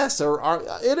 yes, or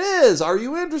it is. Are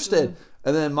you interested? Mm.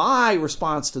 And then my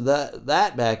response to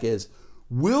that back is,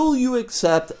 will you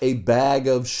accept a bag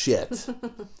of shit?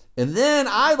 And then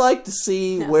I like to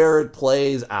see where it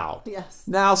plays out. Yes.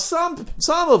 Now, some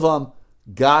of them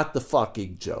got the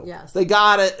fucking joke. Yes. They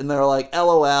got it, and they're like,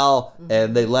 LOL,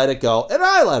 and they let it go. And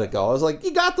I let it go. I was like,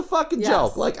 you got the fucking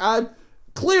joke.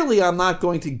 I'm not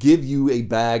going to give you a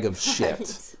bag of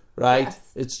shit. Right? Yes.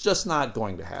 It's just not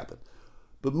going to happen.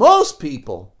 But most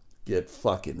people get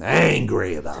fucking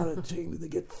angry about it, Jamie. They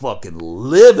get fucking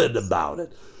livid about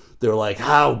it. They're like,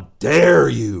 how dare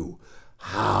you?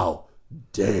 How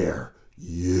dare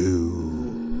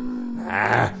you?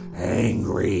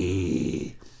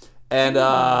 Angry. And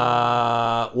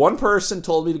one person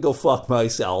told me to go fuck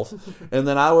myself. And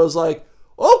then I was like,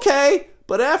 okay,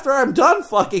 but after I'm done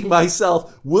fucking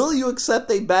myself, will you accept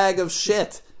a bag of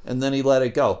shit? And then he let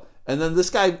it go. And then this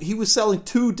guy, he was selling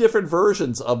 2 different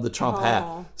versions of the Trump hat.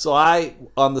 So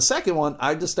on the second one,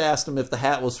 I just asked him if the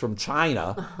hat was from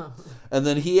China. And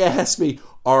then he asked me,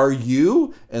 are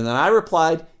you? And then I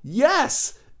replied,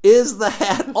 yes. Is the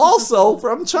hat also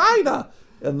from China?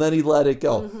 And then he let it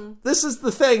go. This is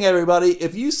the thing, everybody.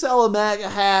 If you sell a MAGA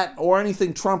hat or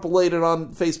anything Trump related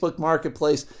on Facebook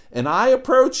Marketplace and I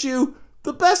approach you,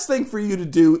 the best thing for you to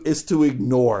do is to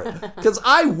ignore it. Because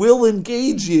I will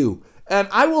engage you. And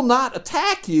I will not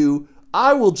attack you.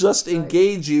 I will just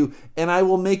engage you. And I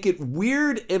will make it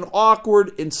weird and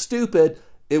awkward and stupid.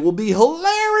 It will be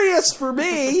hilarious for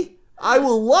me. I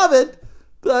will love it.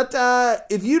 But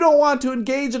if you don't want to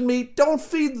engage in me, don't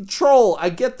feed the troll. I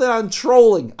get that I'm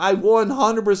trolling. I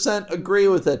 100% agree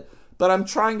with it. But I'm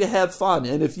trying to have fun.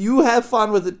 And if you have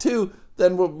fun with it too,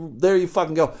 then there you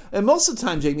fucking go. And most of the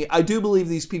time, Jamie, I do believe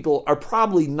these people are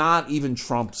probably not even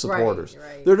Trump supporters.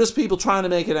 Right. They're just people trying to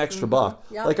make an extra buck.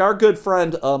 Yep. Like our good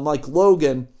friend Mike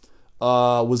Logan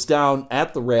was down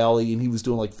at the rally and he was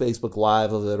doing like Facebook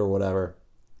Live of it or whatever.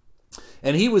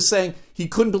 And he was saying he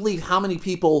couldn't believe how many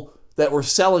people that were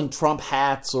selling Trump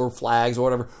hats or flags or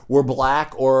whatever were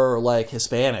black or like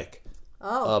Hispanic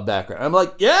background. I'm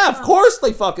like, yeah, of course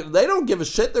they don't give a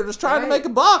shit. They're just trying to make a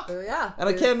buck. Yeah. And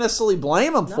I can't necessarily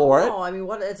blame them for it. No, I mean,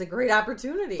 it's a great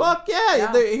opportunity. Fuck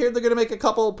yeah. They're going to make a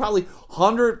couple, probably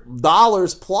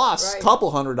 $100 plus,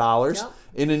 couple $100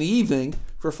 in an evening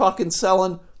for fucking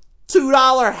selling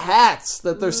 $2 hats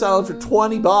that they're selling for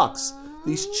 $20.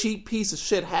 These cheap piece of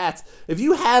shit hats. If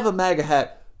you have a MAGA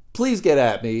hat, please get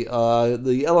at me.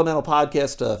 The Elemental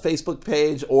Podcast Facebook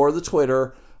page or the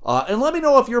Twitter. And let me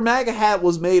know if your MAGA hat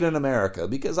was made in America,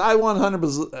 because I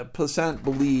 100%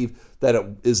 believe that it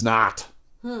is not.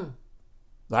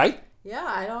 Right? Yeah,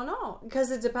 I don't know. Because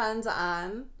it depends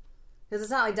on... Because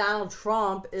it's not like Donald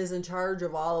Trump is in charge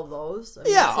of all of those. I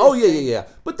mean, yeah.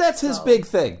 But that's his big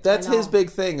thing. That's his big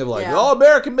thing of like,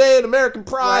 American made, American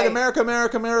pride, America.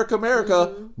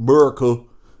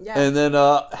 Yeah. And then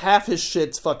half his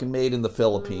shit's fucking made in the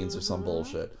Philippines or some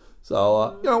bullshit.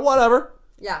 So, whatever.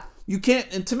 Yeah. You can't,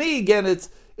 and to me, again, it's,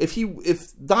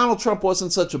 if Donald Trump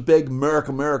wasn't such a big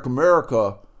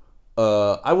America,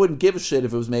 I wouldn't give a shit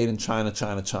if it was made in China,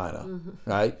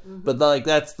 right? But like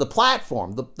that's the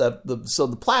platform. So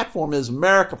the platform is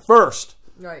America first,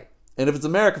 right? And if it's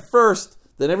America first,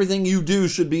 then everything you do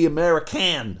should be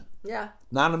American,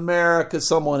 not America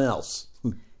someone else.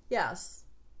 Yes,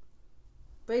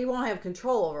 but he won't have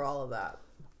control over all of that.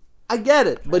 I get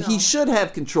it, but he should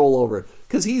have control over it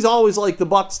because he's always like the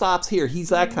buck stops here. He's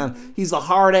that kind of. He's the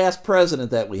hard ass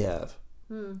president that we have.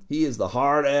 He is the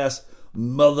hard ass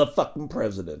motherfucking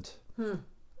president.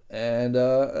 And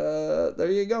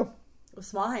there you go. With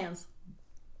small hands.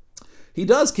 He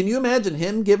does. Can you imagine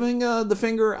him giving the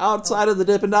finger outside of the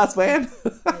Dippin' Dots van?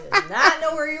 I did not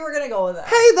know where you were going to go with that.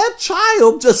 Hey, that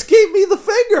child just gave me the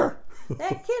finger.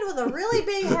 That kid with a really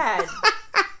big head.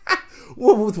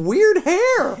 Well, with weird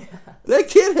hair. That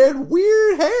kid had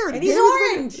weird hair. And he's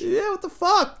orange. Yeah, what the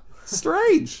fuck?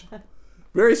 Strange.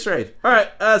 Very strange. All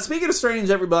right, speaking of strange,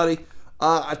 everybody,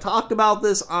 I talked about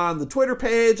this on the Twitter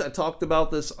page. I talked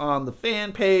about this on the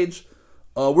fan page.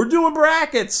 We're doing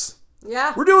brackets.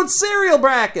 Yeah. We're doing cereal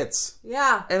brackets.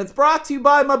 Yeah. And it's brought to you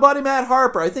by my buddy Matt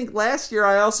Harper. I think last year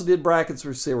I also did brackets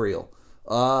for cereal.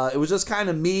 It was just kind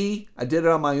of me. I did it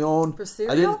on my own. For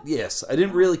cereal? I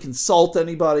didn't really consult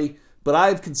anybody, but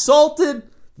I've consulted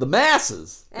the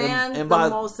masses. And the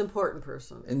most important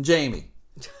person. And Jamie.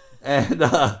 And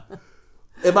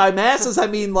by masses, I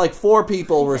mean like 4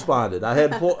 people responded. I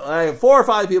had 4 or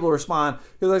 5 people respond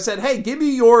because I said, hey, give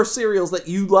me your cereals that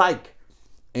you like.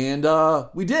 And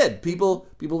we did. People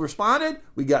responded.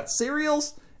 We got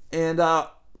cereals. And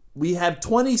we have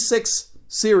 26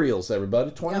 cereals, everybody.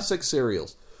 26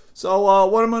 cereals. So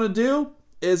what I'm going to do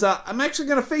is I'm actually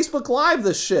going to Facebook Live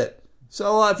this shit.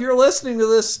 So if you're listening to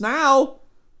this now,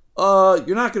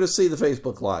 you're not going to see the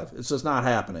Facebook Live. It's just not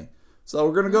happening. So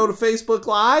we're going to go to Facebook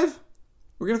Live.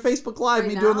 We're going to Facebook Live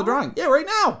me doing the drawing. Yeah, right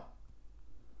now.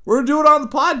 We're going to do it on the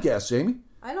podcast, Jamie.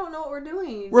 I don't know what we're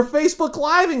doing. We're Facebook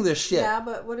Living this shit. Yeah,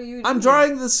 but what are you doing? I'm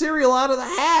drawing the cereal out of the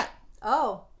hat.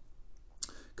 Oh.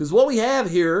 Because what we have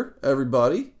here,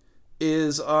 everybody,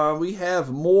 is we have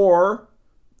more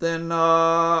than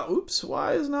oops,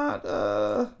 why is not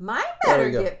Mine there better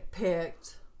we go. get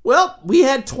picked. Well, we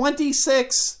had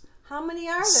 26, How many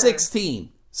are there?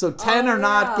 16. So 10 are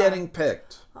not yeah. getting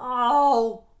picked.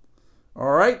 Oh, All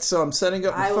right, so I'm setting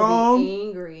up my I phone. will be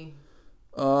angry.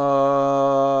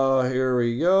 Here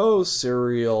we go.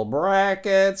 Cereal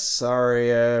brackets. Sorry,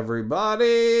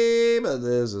 everybody, but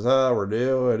this is how we're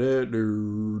doing it.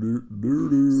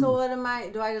 So what am I?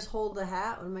 Do I just hold the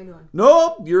hat? What am I doing?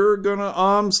 Nope, you're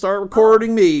gonna start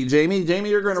recording me, Jamie. Jamie,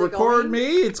 you're gonna Is it record going? me.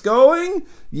 It's going.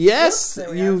 Yes, Oops,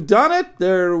 there we you've done it.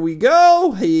 There we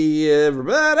go. Hey,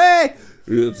 everybody.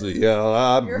 It's the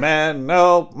yellow man.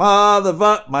 No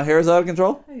motherfucker. My hair's out of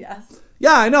control. Yes.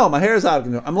 Yeah, I know. My hair's out of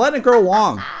control. I'm letting it grow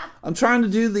long. I'm trying to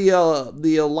do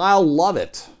the Lyle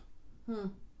Lovett.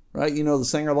 Right? You know the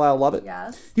singer Lyle Lovett?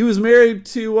 Yes. He was married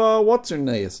to what's her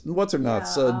nuts?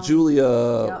 Julia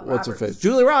yeah, what's her face? Roberts.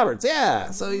 Julia Roberts. Yeah.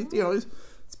 So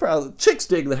it's probably chicks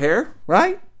dig the hair,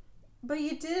 right? But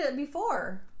you did it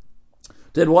before.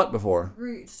 Did what before?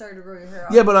 You started to grow your hair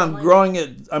out. Yeah, but I'm growing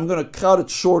it. I'm going to cut it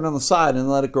short on the side and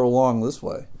let it grow long this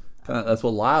way. That's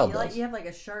what Lyle does. You have like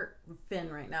a sharp fin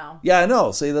right now. Yeah, I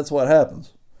know. See, that's what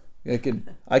happens. I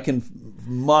can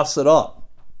muss it up.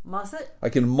 Muss it? I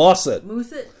can muss it.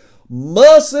 Moose it?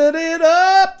 Mussing it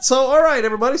up. So, all right,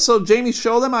 everybody. So, Jamie,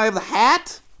 show them. I have the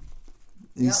hat.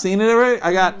 You seen it already?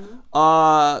 I got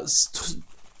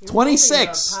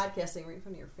 26. You're podcasting right in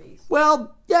front of your face.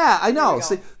 Well, yeah, I know. we go.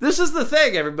 See, this is the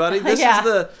thing, everybody. This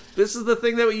is the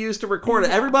thing that we use to record it.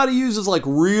 Everybody uses like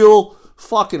real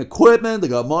fucking equipment. They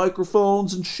got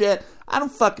microphones and shit. I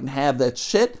don't fucking have that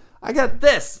shit. I got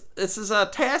this. This is a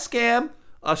Tascam,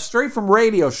 straight from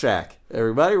Radio Shack.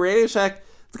 Everybody, Radio Shack.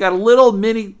 It's got a little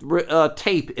mini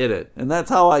tape in it, and that's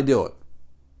how I do it.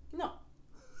 No.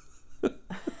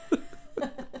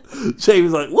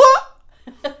 Jamie's like, what?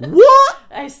 What?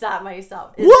 I stopped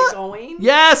myself. Is What? it going?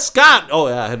 Yes, Scott. Oh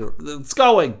yeah, it's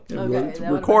going. Okay, It's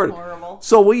that would've recorded. been horrible.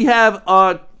 So we have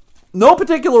no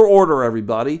particular order,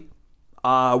 everybody.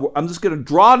 I'm just gonna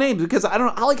draw names because I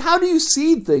don't like. How do you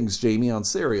seed things, Jamie, on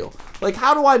cereal? Like,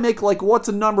 how do I make like what's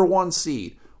a number one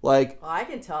seed? Like, Well, I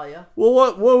can tell you. well,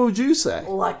 what would you say?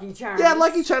 Lucky Charms. Yeah,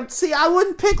 Lucky Charms. See, I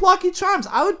wouldn't pick Lucky Charms.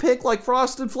 I would pick like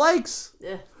Frosted Flakes.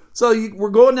 Yeah. So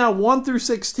we're going now 1 through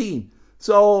 16.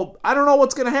 So I don't know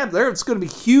what's going to happen there. It's going to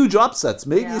be huge upsets.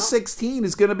 Maybe Yeah. 16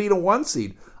 is going to be the 1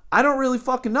 seed. I don't really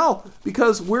fucking know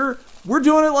because we're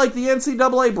doing it like the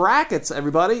NCAA brackets,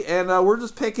 everybody, and we're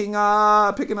just picking them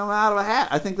out of a hat.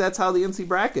 I think that's how the NC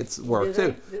brackets work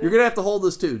too. You're gonna have to hold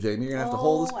this too, Jamie. You're gonna have to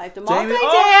hold this. I have to Jamie,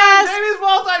 multitask. Jamie's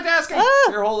multitasking. Ah.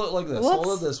 Here, hold it like this. Whoops.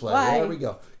 Hold it this way. Why? There we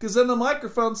go. Because then the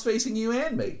microphone's facing you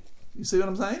and me. You see what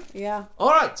I'm saying? Yeah.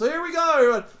 All right, so here we go,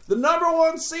 everyone. The number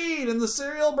 1 seed in the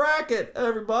cereal bracket,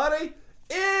 everybody,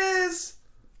 is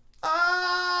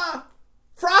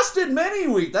Frosted Mini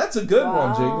Wheat. That's a good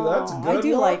one, Jamie. That's a good one. I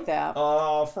do like that.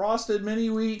 Frosted Mini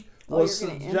Wheat was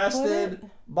you're gonna suggested input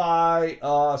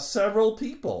by several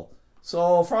people.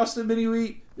 So Frosted Mini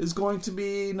Wheat is going to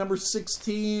be number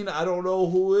 16. I don't know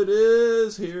who it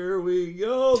is. Here we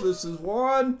go. This is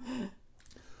one.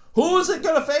 Who is it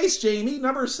going to face, Jamie?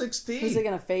 Number 16. Who's it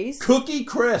going to face? Cookie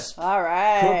Crisp. All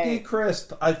right. Cookie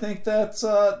Crisp. I think that's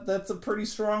a pretty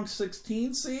strong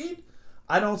 16 seed.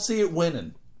 I don't see it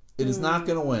winning. It is not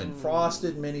going to win.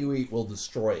 Frosted Mini Wheat will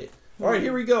destroy it. All right,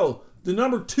 here we go. The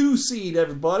number 2 seed,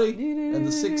 everybody, and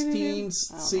the 16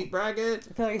 seat bracket.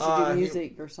 I feel like I should do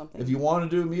music or something. If you want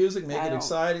to do music, make it don't.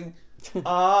 exciting.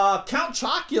 Count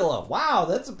Chocula. Wow,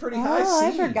 that's a pretty high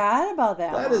seed. I forgot about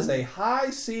that. That one. is a high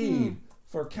seed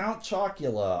for Count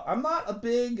Chocula. I'm not a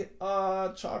big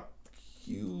Chocula.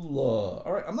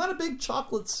 All right, I'm not a big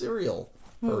chocolate cereal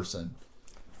person.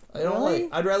 I don't Really?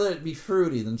 I'd rather it be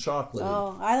fruity than chocolatey.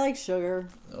 Oh, I like sugar.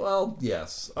 Well,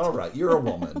 yes. All right, you're a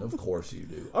woman. Of course you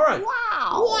do. All right.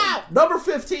 Wow. Wow. Number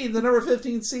 15, the number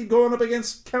 15 seed going up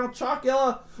against Count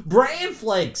Chocula, Bran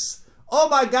Flakes. Oh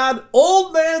my God,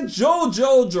 old man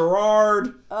Jojo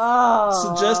Gerard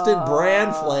suggested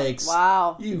Bran Flakes.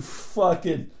 Wow. You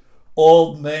fucking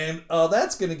old man. Oh,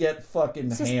 that's gonna get fucking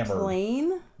It's just hammered.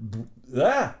 plain.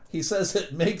 Yeah, he says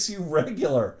it makes you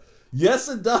regular. Yes,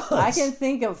 it does. I can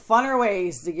think of funner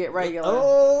ways to get regular.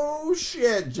 Oh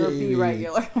shit, Or Jamie. be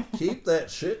regular. Keep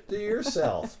that shit to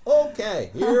yourself.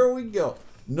 Okay, here we go.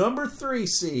 Number 3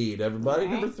 seed, everybody.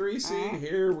 All right. Number 3 seed. All right.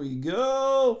 Here we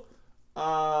go.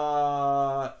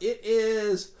 It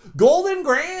is Golden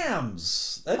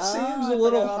Grams. That seems a I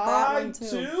little forgot about that high one,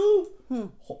 too.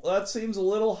 too. That seems a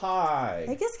little high.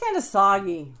 It gets kind of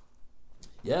soggy.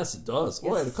 Yes, it does. Oh,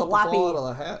 I It's had a couple sloppy. fall out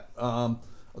of the hat.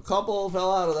 A couple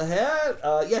fell out of the hat.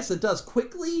 Yes, it does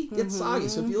quickly get soggy.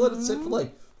 So if you let it sit for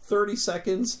like 30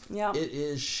 seconds, it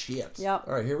is shit. Yep.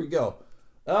 All right, here we go.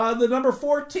 The number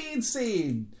 14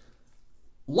 seed,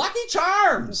 Lucky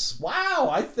Charms. Wow,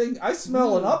 I think I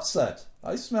smell an upset.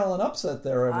 I smell an upset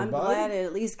there, everybody. I'm glad it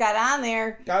at least got on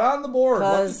there. Got on the board,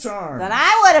 Lucky Charms. Then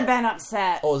I would have been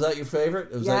upset. Oh, is that your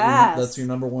favorite? Is yes. That's your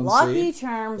number one Lucky seed?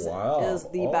 Charms Wow. is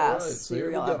the All best right, so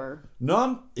cereal ever.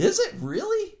 Is it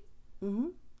really? Mm-hmm.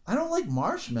 I don't like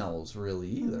marshmallows really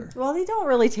either. Well, they don't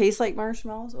really taste like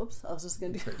marshmallows. Oops, I was just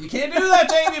going to do You can't do that,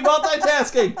 Jamie.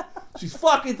 Multitasking. She's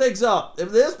fucking things up.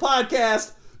 If this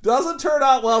podcast doesn't turn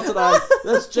out well tonight,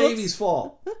 that's Jamie's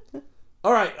fault.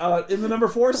 All right, in the number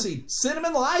 4 seed,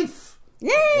 Cinnamon Life. Yay!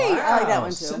 Wow, I like that one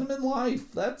too. Cinnamon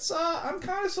Life. That's I'm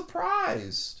kind of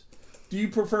surprised. Do you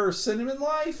prefer Cinnamon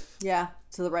Life? Yeah,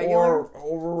 to the regular. Or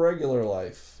over regular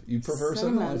life? You prefer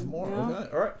Cinnamon Life more? Yeah. Okay,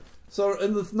 all right. So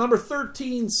in the number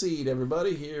 13 seed,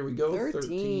 everybody, here we go.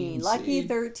 13 Lucky seed.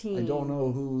 13. I don't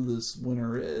know who this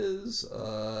winner is.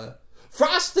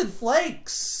 Frosted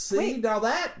Flakes. See, Wait. now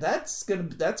that's gonna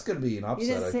be an You upset.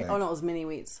 didn't I say. think. Oh no, it was Mini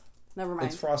Wheats. Never mind.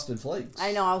 It's Frosted Flakes.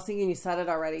 I know. I was thinking you said it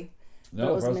already.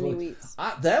 No, it was Frosted Mini Flakes.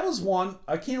 Wheats. That was one.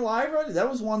 I can't lie, everybody. That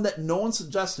was one that no one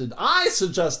suggested. I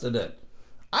suggested it.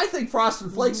 I think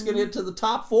Frosted Flakes get into the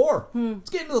top 4. Let's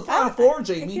get into the final 4,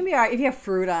 Jamie. It can be alright if you have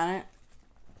fruit on it.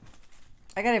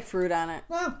 I gotta have fruit on it.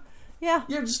 Well, Yeah.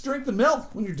 yeah, just drink the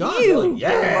milk when you're done. Ew, You're like,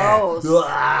 yeah. gross.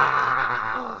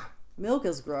 Ah. Milk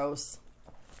is gross.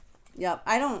 Yep.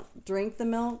 I don't drink the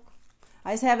milk.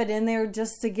 I just have it in there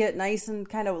just to get nice and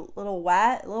kind of a little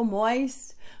wet, a little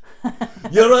moist. You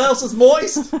know what else is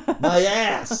moist? My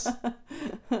ass.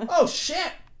 Oh,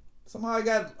 shit. Somehow I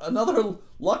got another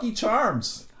Lucky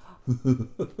Charms.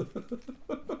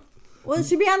 Well, it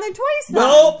should be on there twice now.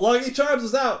 Nope, Lucky Charms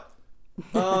is out.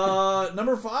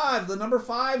 Number 5, the number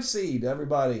 5 seed,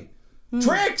 everybody.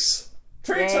 Tricks!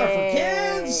 Tricks are for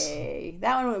kids. Yay.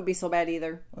 That one wouldn't be so bad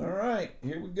either. All right,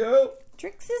 here we go.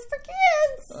 Tricks is for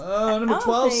kids. Number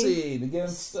 12 seed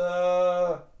against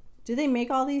Do they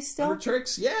make all these still? number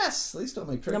Tricks. Yes, they still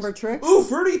make Tricks. Number Tricks? Ooh,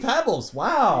 Fruity Pebbles.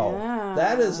 Wow. Yeah.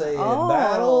 That is a Oh.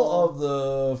 battle of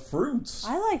the fruits.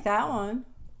 I like that one.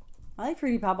 I like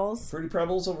Fruity Pebbles. Fruity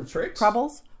Pebbles over Tricks.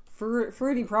 Pebbles?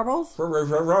 Fruity Pebbles? All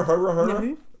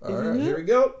right, here we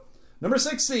go. Number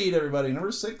 6 seed, everybody.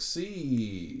 Number 6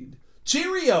 seed.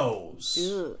 Cheerios.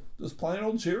 Ugh. Just plain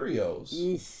old Cheerios.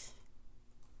 Yeesh.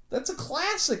 That's a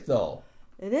classic, though.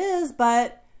 It is,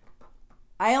 but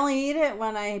I only eat it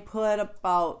when I put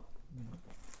about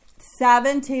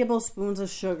 7 tablespoons of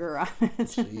sugar on it.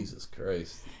 Jesus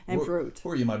Christ. And fruit. Who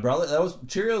are you, my brother?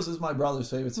 Cheerios is my brother's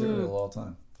favorite cereal of all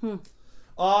time.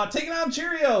 Taking on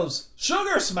Cheerios,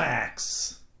 Sugar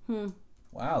Smacks.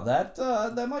 Wow,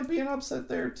 that might be an upset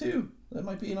there too. That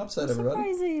might be an upset, I'm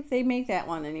everybody. surprised if they make that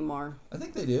one anymore. I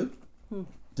think they do.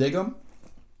 Dig 'em.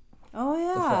 Oh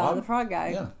yeah, the frog guy.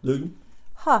 Yeah, dig 'em.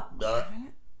 Huh.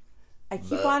 I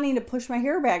keep wanting to push my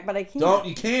hair back, but I can't.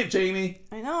 You can't, Jamie.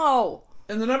 I know.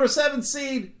 And the number 7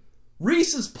 seed,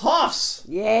 Reese's Puffs.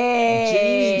 Yay!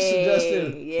 Jamie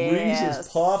suggested Yes.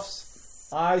 Reese's Puffs.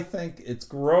 I think it's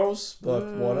gross, but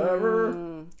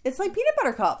whatever. It's like peanut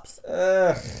butter cups.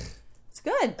 Ugh. It's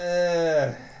good.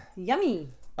 Yummy.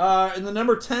 In the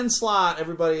number 10 slot,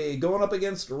 everybody, going up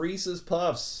against Reese's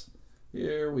Puffs.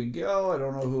 Here we go. I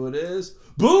don't know who it is.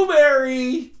 Boo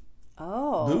Berry.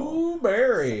 Oh. Boo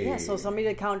Berry. Yeah, so somebody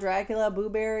did Count Dracula, Boo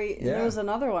Berry, and there was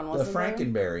another one, The wasn't there?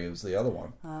 Frankenberry was the other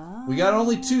one. We got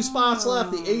only 2 spots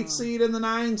left, the 8 seed and the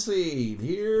 9 seed.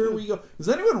 Here we go. Is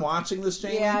anyone watching this,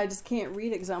 Jamie? Yeah, I just can't read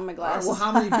it because I'm my glasses. Well,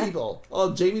 how many people?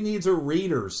 Oh, Jamie needs her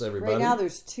readers, everybody. Right now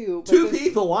there's 2. But 2 there's-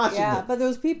 people watching Yeah, it. but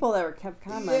those people that were kept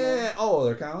commenting. Yeah. Oh,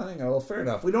 they're commenting? Oh, well, fair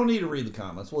enough. We don't need to read the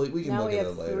comments. We can Now look we at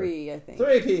have it later. 3, I think.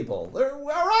 3 people. All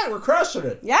right, we're crushing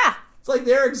it. Yeah. It's like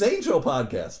the Eric Zane Show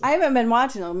podcast. I haven't been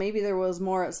watching them. Maybe there was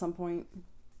more at some point.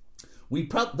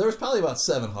 There's probably about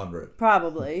 700.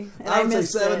 Probably. And I would say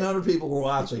missed it. 700 people were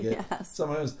watching it. Yes. All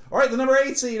right, the number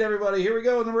 8 seed, everybody. Here we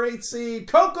go. Number 8 seed,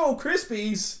 Cocoa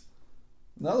Krispies.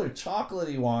 Another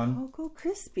chocolatey one. Cocoa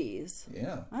Krispies.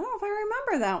 Yeah. I don't know if I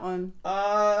remember that one.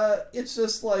 It's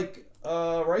just like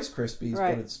Rice Krispies,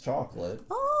 Right. but it's chocolate.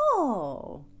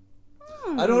 Oh.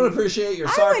 I don't appreciate your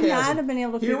I sarcasm. would not have been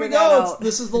able to Here we figure go. that out.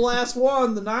 This is the last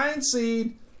one, the 9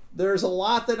 seed. There's a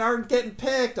lot that aren't getting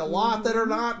picked, a lot that are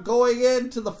not going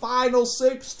into the final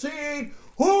 16.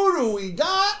 Who do we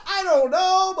got? I don't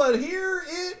know, but here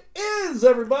it is,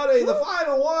 everybody. The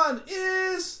final one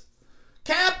is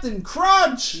Captain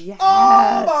Crunch. Yes.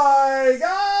 Oh my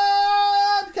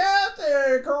God, Captain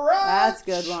correct. That's a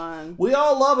good one. We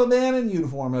all love a man in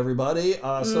uniform, everybody.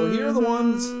 So here are the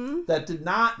ones that did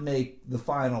not make the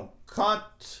final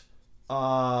cut.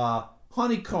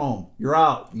 Honeycomb, you're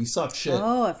out. You suck shit.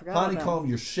 Oh, I forgot about Honeycomb,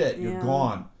 you're shit. You're Yeah.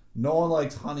 gone. No one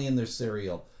likes honey in their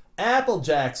cereal. Apple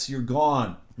Jacks, you're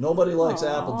gone. Nobody likes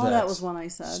Apple Jacks. Oh, that was one I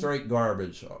said. Straight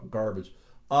garbage. Garbage.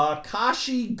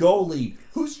 Kashi Goli.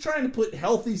 Who's trying to put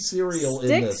healthy cereal in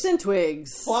this? Sticks and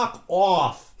twigs. Fuck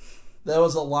off. That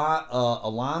was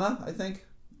Alana, I think.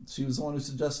 She was the one who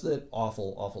suggested it.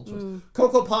 Awful choice.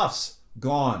 Cocoa Puffs.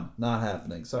 Gone. Not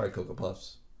happening. Sorry, Cocoa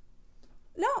Puffs.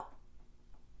 No.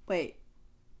 Wait.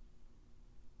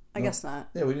 I guess not.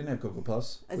 Yeah, we didn't have Cocoa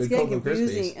Puffs. It's We had getting Cocoa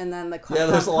confusing, Krispies. and then the Yeah,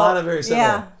 there's a lot of very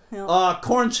similar. Yeah.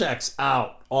 Corn Chex,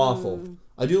 out. Awful.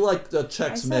 I do like the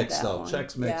Chex I said Mix, that though. one.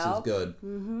 Chex Mix Yeah. is good.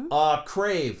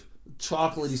 Crave.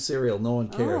 Chocolatey cereal. No one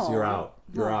cares. Oh. You're out.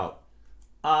 You're out.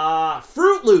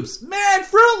 Fruit Loops. Man,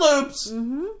 Fruit Loops!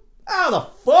 How the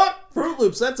fuck? Fruit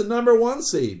Loops, that's a number 1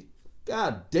 seed.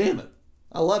 God damn it.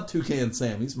 I love Toucan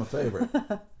Sam. He's my favorite.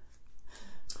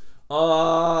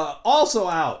 Also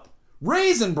out.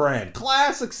 Raisin Bran.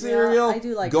 Classic cereal. I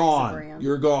do like gone. Raisin Bran.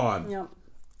 You're gone. Yep.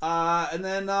 And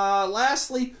then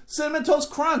lastly, Cinnamon Toast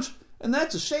Crunch. And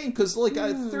that's a shame because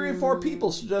 3 or 4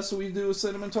 people suggested we do a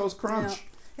Cinnamon Toast Crunch. Yeah.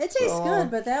 It tastes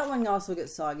good, but that one also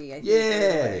gets soggy, I think.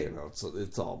 Yeah,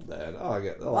 it's all bad. Oh, I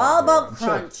get All about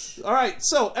crunch. All right,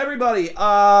 so everybody,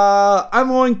 I'm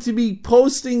going to be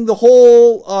posting the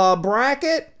whole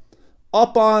bracket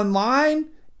up online,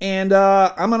 and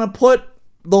I'm going to put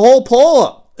the whole poll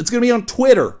up. It's going to be on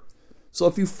Twitter. So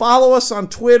if you follow us on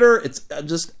Twitter, it's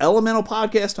just Elemental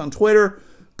Podcast on Twitter.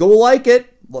 Go like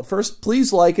it. First,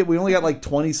 please like it. We only got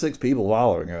 26 people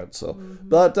following it. So,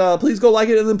 but please go like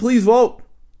it, and then please vote.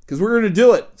 Because we're going to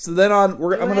do it. So then I'm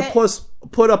going to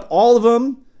put up all of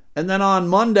them. And then on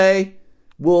Monday,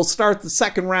 we'll start the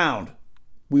second round.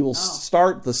 We will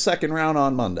start the second round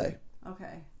on Monday.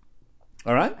 Okay.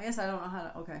 All right? I guess I don't know how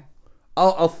to... Okay.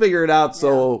 I'll figure it out.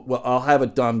 So I'll have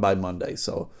it done by Monday.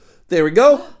 So there we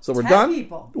go. So we're 10 done.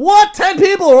 people. What? 10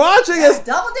 people are watching us?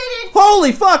 Double digits.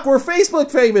 Holy fuck. We're Facebook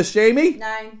famous, Jamie.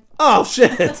 9. Oh,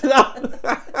 shit.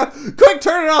 Quick,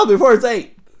 turn it off before it's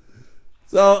 8.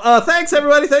 So, thanks,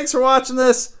 everybody. Thanks for watching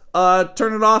this.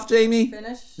 Turn it off, Jamie.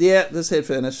 Finish? Yeah, just hit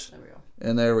finish. There we go.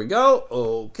 And there we go.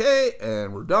 Okay,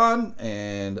 and we're done.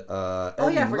 And, I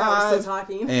forgot we're still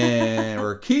talking. And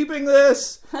we're keeping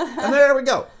this. And there we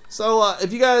go. So,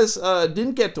 if you guys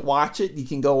didn't get to watch it, you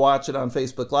can go watch it on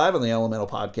Facebook Live on the Elemental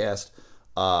Podcast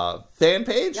fan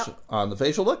page on the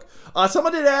facial look.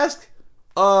 Someone did ask,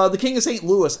 the King of St.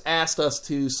 Louis asked us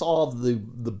to solve the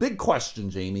big question,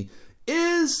 Jamie.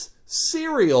 Is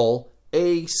cereal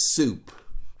a soup?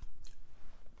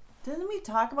 Didn't we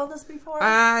talk about this before?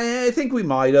 I think we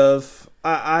might have.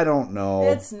 I don't know.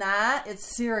 It's not. It's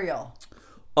cereal.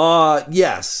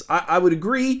 Yes, I would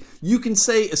agree. You can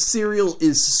say a cereal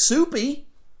is soupy,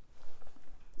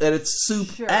 that it's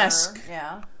soup-esque. Sure,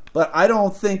 yeah. But I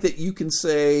don't think that you can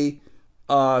say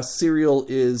cereal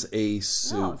is a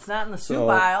soup. No, it's not in the soup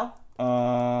aisle.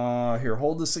 Here,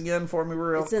 hold this again for me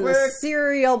real It's quick. in the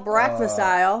cereal breakfast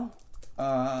aisle.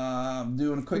 I'm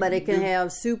doing a quick... But it can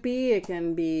have soupy. It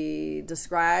can be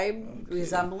described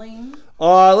resembling.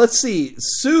 Let's see.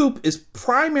 Soup is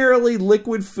primarily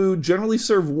liquid food, generally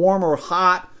served warm or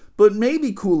hot, but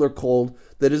maybe cool or cold,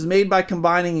 that is made by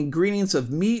combining ingredients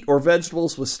of meat or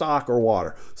vegetables with stock or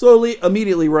water. So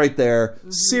immediately right there,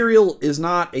 cereal is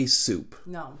not a soup.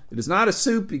 No. It is not a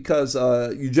soup because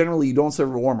you generally don't serve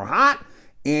it warm or hot,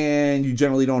 and you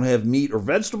generally don't have meat or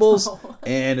vegetables,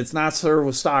 and it's not served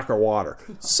with stock or water.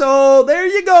 So there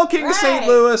you go, King of St.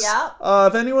 Louis. Yep.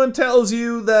 If anyone tells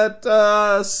you that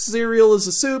cereal is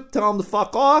a soup, tell them to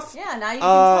fuck off. Yeah, now you can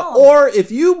tell them. Or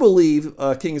if you believe,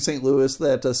 King of St. Louis,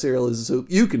 that cereal is a soup,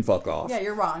 you can fuck off. Yeah,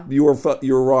 you're wrong.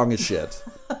 You're wrong as shit.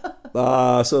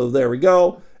 So there we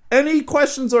go. Any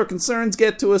questions or concerns,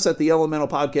 get to us at the Elemental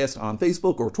Podcast on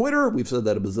Facebook or Twitter. We've said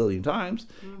that a bazillion times.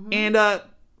 And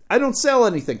I don't sell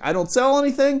anything. I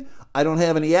don't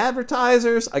have any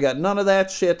advertisers. I got none of that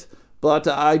shit. But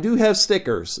I do have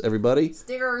stickers, everybody.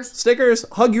 Stickers.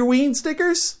 Hug your ween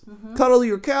stickers. Cuddle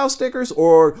your cow stickers.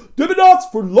 Or Dippin' Dots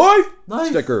for life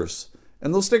stickers.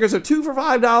 And those stickers are 2 for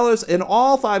 $5. And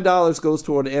all $5 goes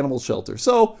toward an animal shelter.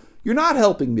 So you're not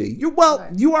helping me. You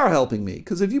are helping me.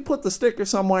 Because if you put the sticker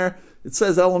somewhere, it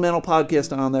says Elemental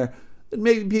Podcast on there. And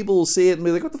maybe people will see it and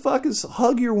be like, what the fuck is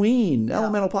Hug Your Ween,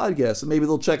 Elemental Podcast? And maybe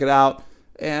they'll check it out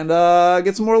and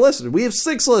get some more listeners. We have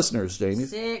 6 listeners, Jamie.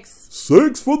 6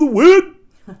 for the win!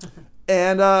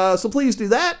 And so please do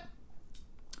that.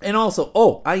 And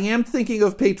also, I am thinking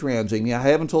of Patreon, Jamie. I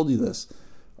haven't told you this.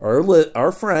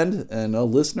 our friend and a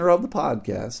listener of the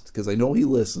podcast, because I know he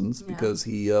listens because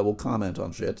he will comment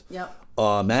on shit. Yep.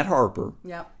 Matt Harper.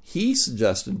 Yep. He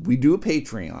suggested we do a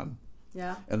Patreon.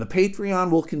 Yeah. And the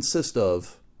Patreon will consist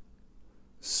of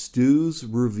Stu's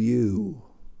review.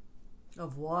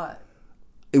 Of what?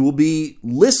 It will be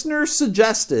listener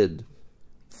suggested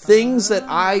things that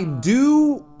I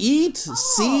do eat,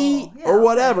 see, or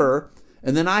whatever,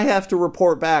 and then I have to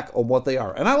report back on what they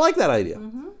are. And I like that idea.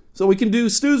 Mm-hmm. So we can do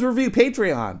Stu's Review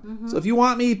Patreon. Mm-hmm. So if you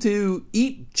want me to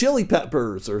eat chili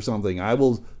peppers or something, I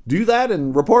will do that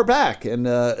and report back, and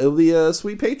it'll be a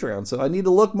sweet Patreon. So I need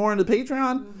to look more into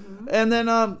Patreon, and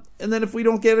then if we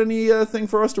don't get anything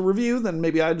for us to review, then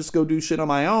maybe I just go do shit on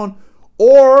my own.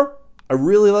 Or I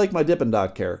really like my Dippin'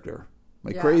 Dot character,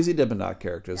 my crazy Dippin' Dot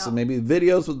character. So maybe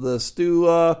videos with the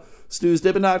Stu's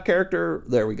Dippin' Dot character.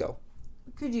 There we go.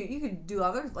 You could do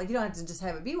other, like, you don't have to just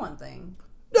have it be one thing.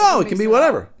 No, it can be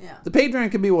whatever. Yeah. The Patreon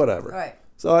can be whatever. Right.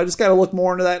 So I just got to look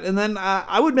more into that. And then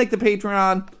I would make the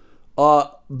Patreon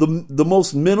the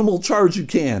most minimal charge you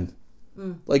can.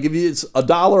 Like if it's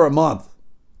 $1 a month.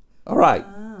 All right.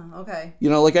 Oh, okay. You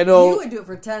know, like I know. You would do it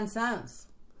for 10 cents.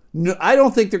 No, I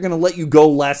don't think they're going to let you go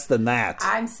less than that.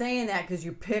 I'm saying that because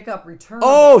you pick up returns.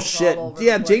 Oh, shit.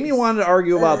 Yeah, Jamie wanted to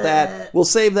argue about that. We'll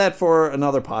save that for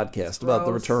another podcast about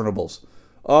the returnables.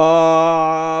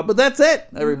 But that's it,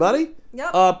 everybody.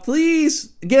 Yep.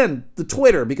 Please, again, the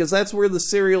Twitter, because that's where the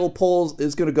cereal poll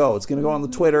is going to go. It's going to go on the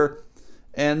Twitter,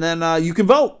 and then you can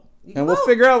vote, we'll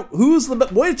figure out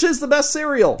which is the best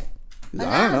cereal.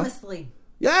 Anonymously.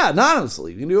 Yeah,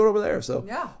 anonymously. You can do it over there. So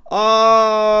yeah.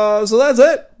 So that's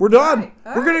it. We're done.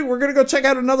 All We're gonna go check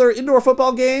out another indoor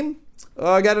football game.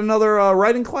 I got another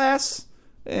writing class.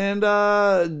 And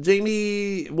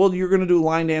Jamie, well, you're going to do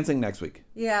line dancing next week.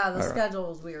 Yeah, the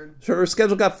schedule is weird. Sure, her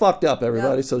schedule got fucked up,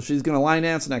 everybody. So she's going to line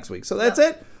dance next week. So that's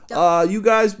it. You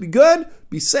guys be good.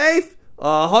 Be safe.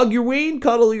 Hug your ween.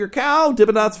 Cuddle your cow.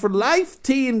 Dippin' Dots for life.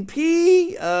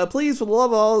 T&P. Please, for the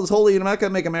love of all is holy in America,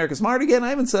 make America smart again. I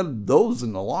haven't said those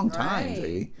in a long time,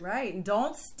 Jamie. Right. And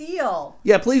don't steal.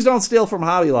 Yeah, please don't steal from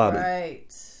Hobby Lobby. Right.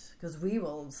 Because we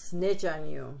will snitch on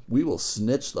you. We will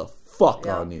snitch the fuck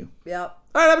on you. Yep.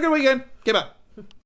 All right, have a good weekend. Get back.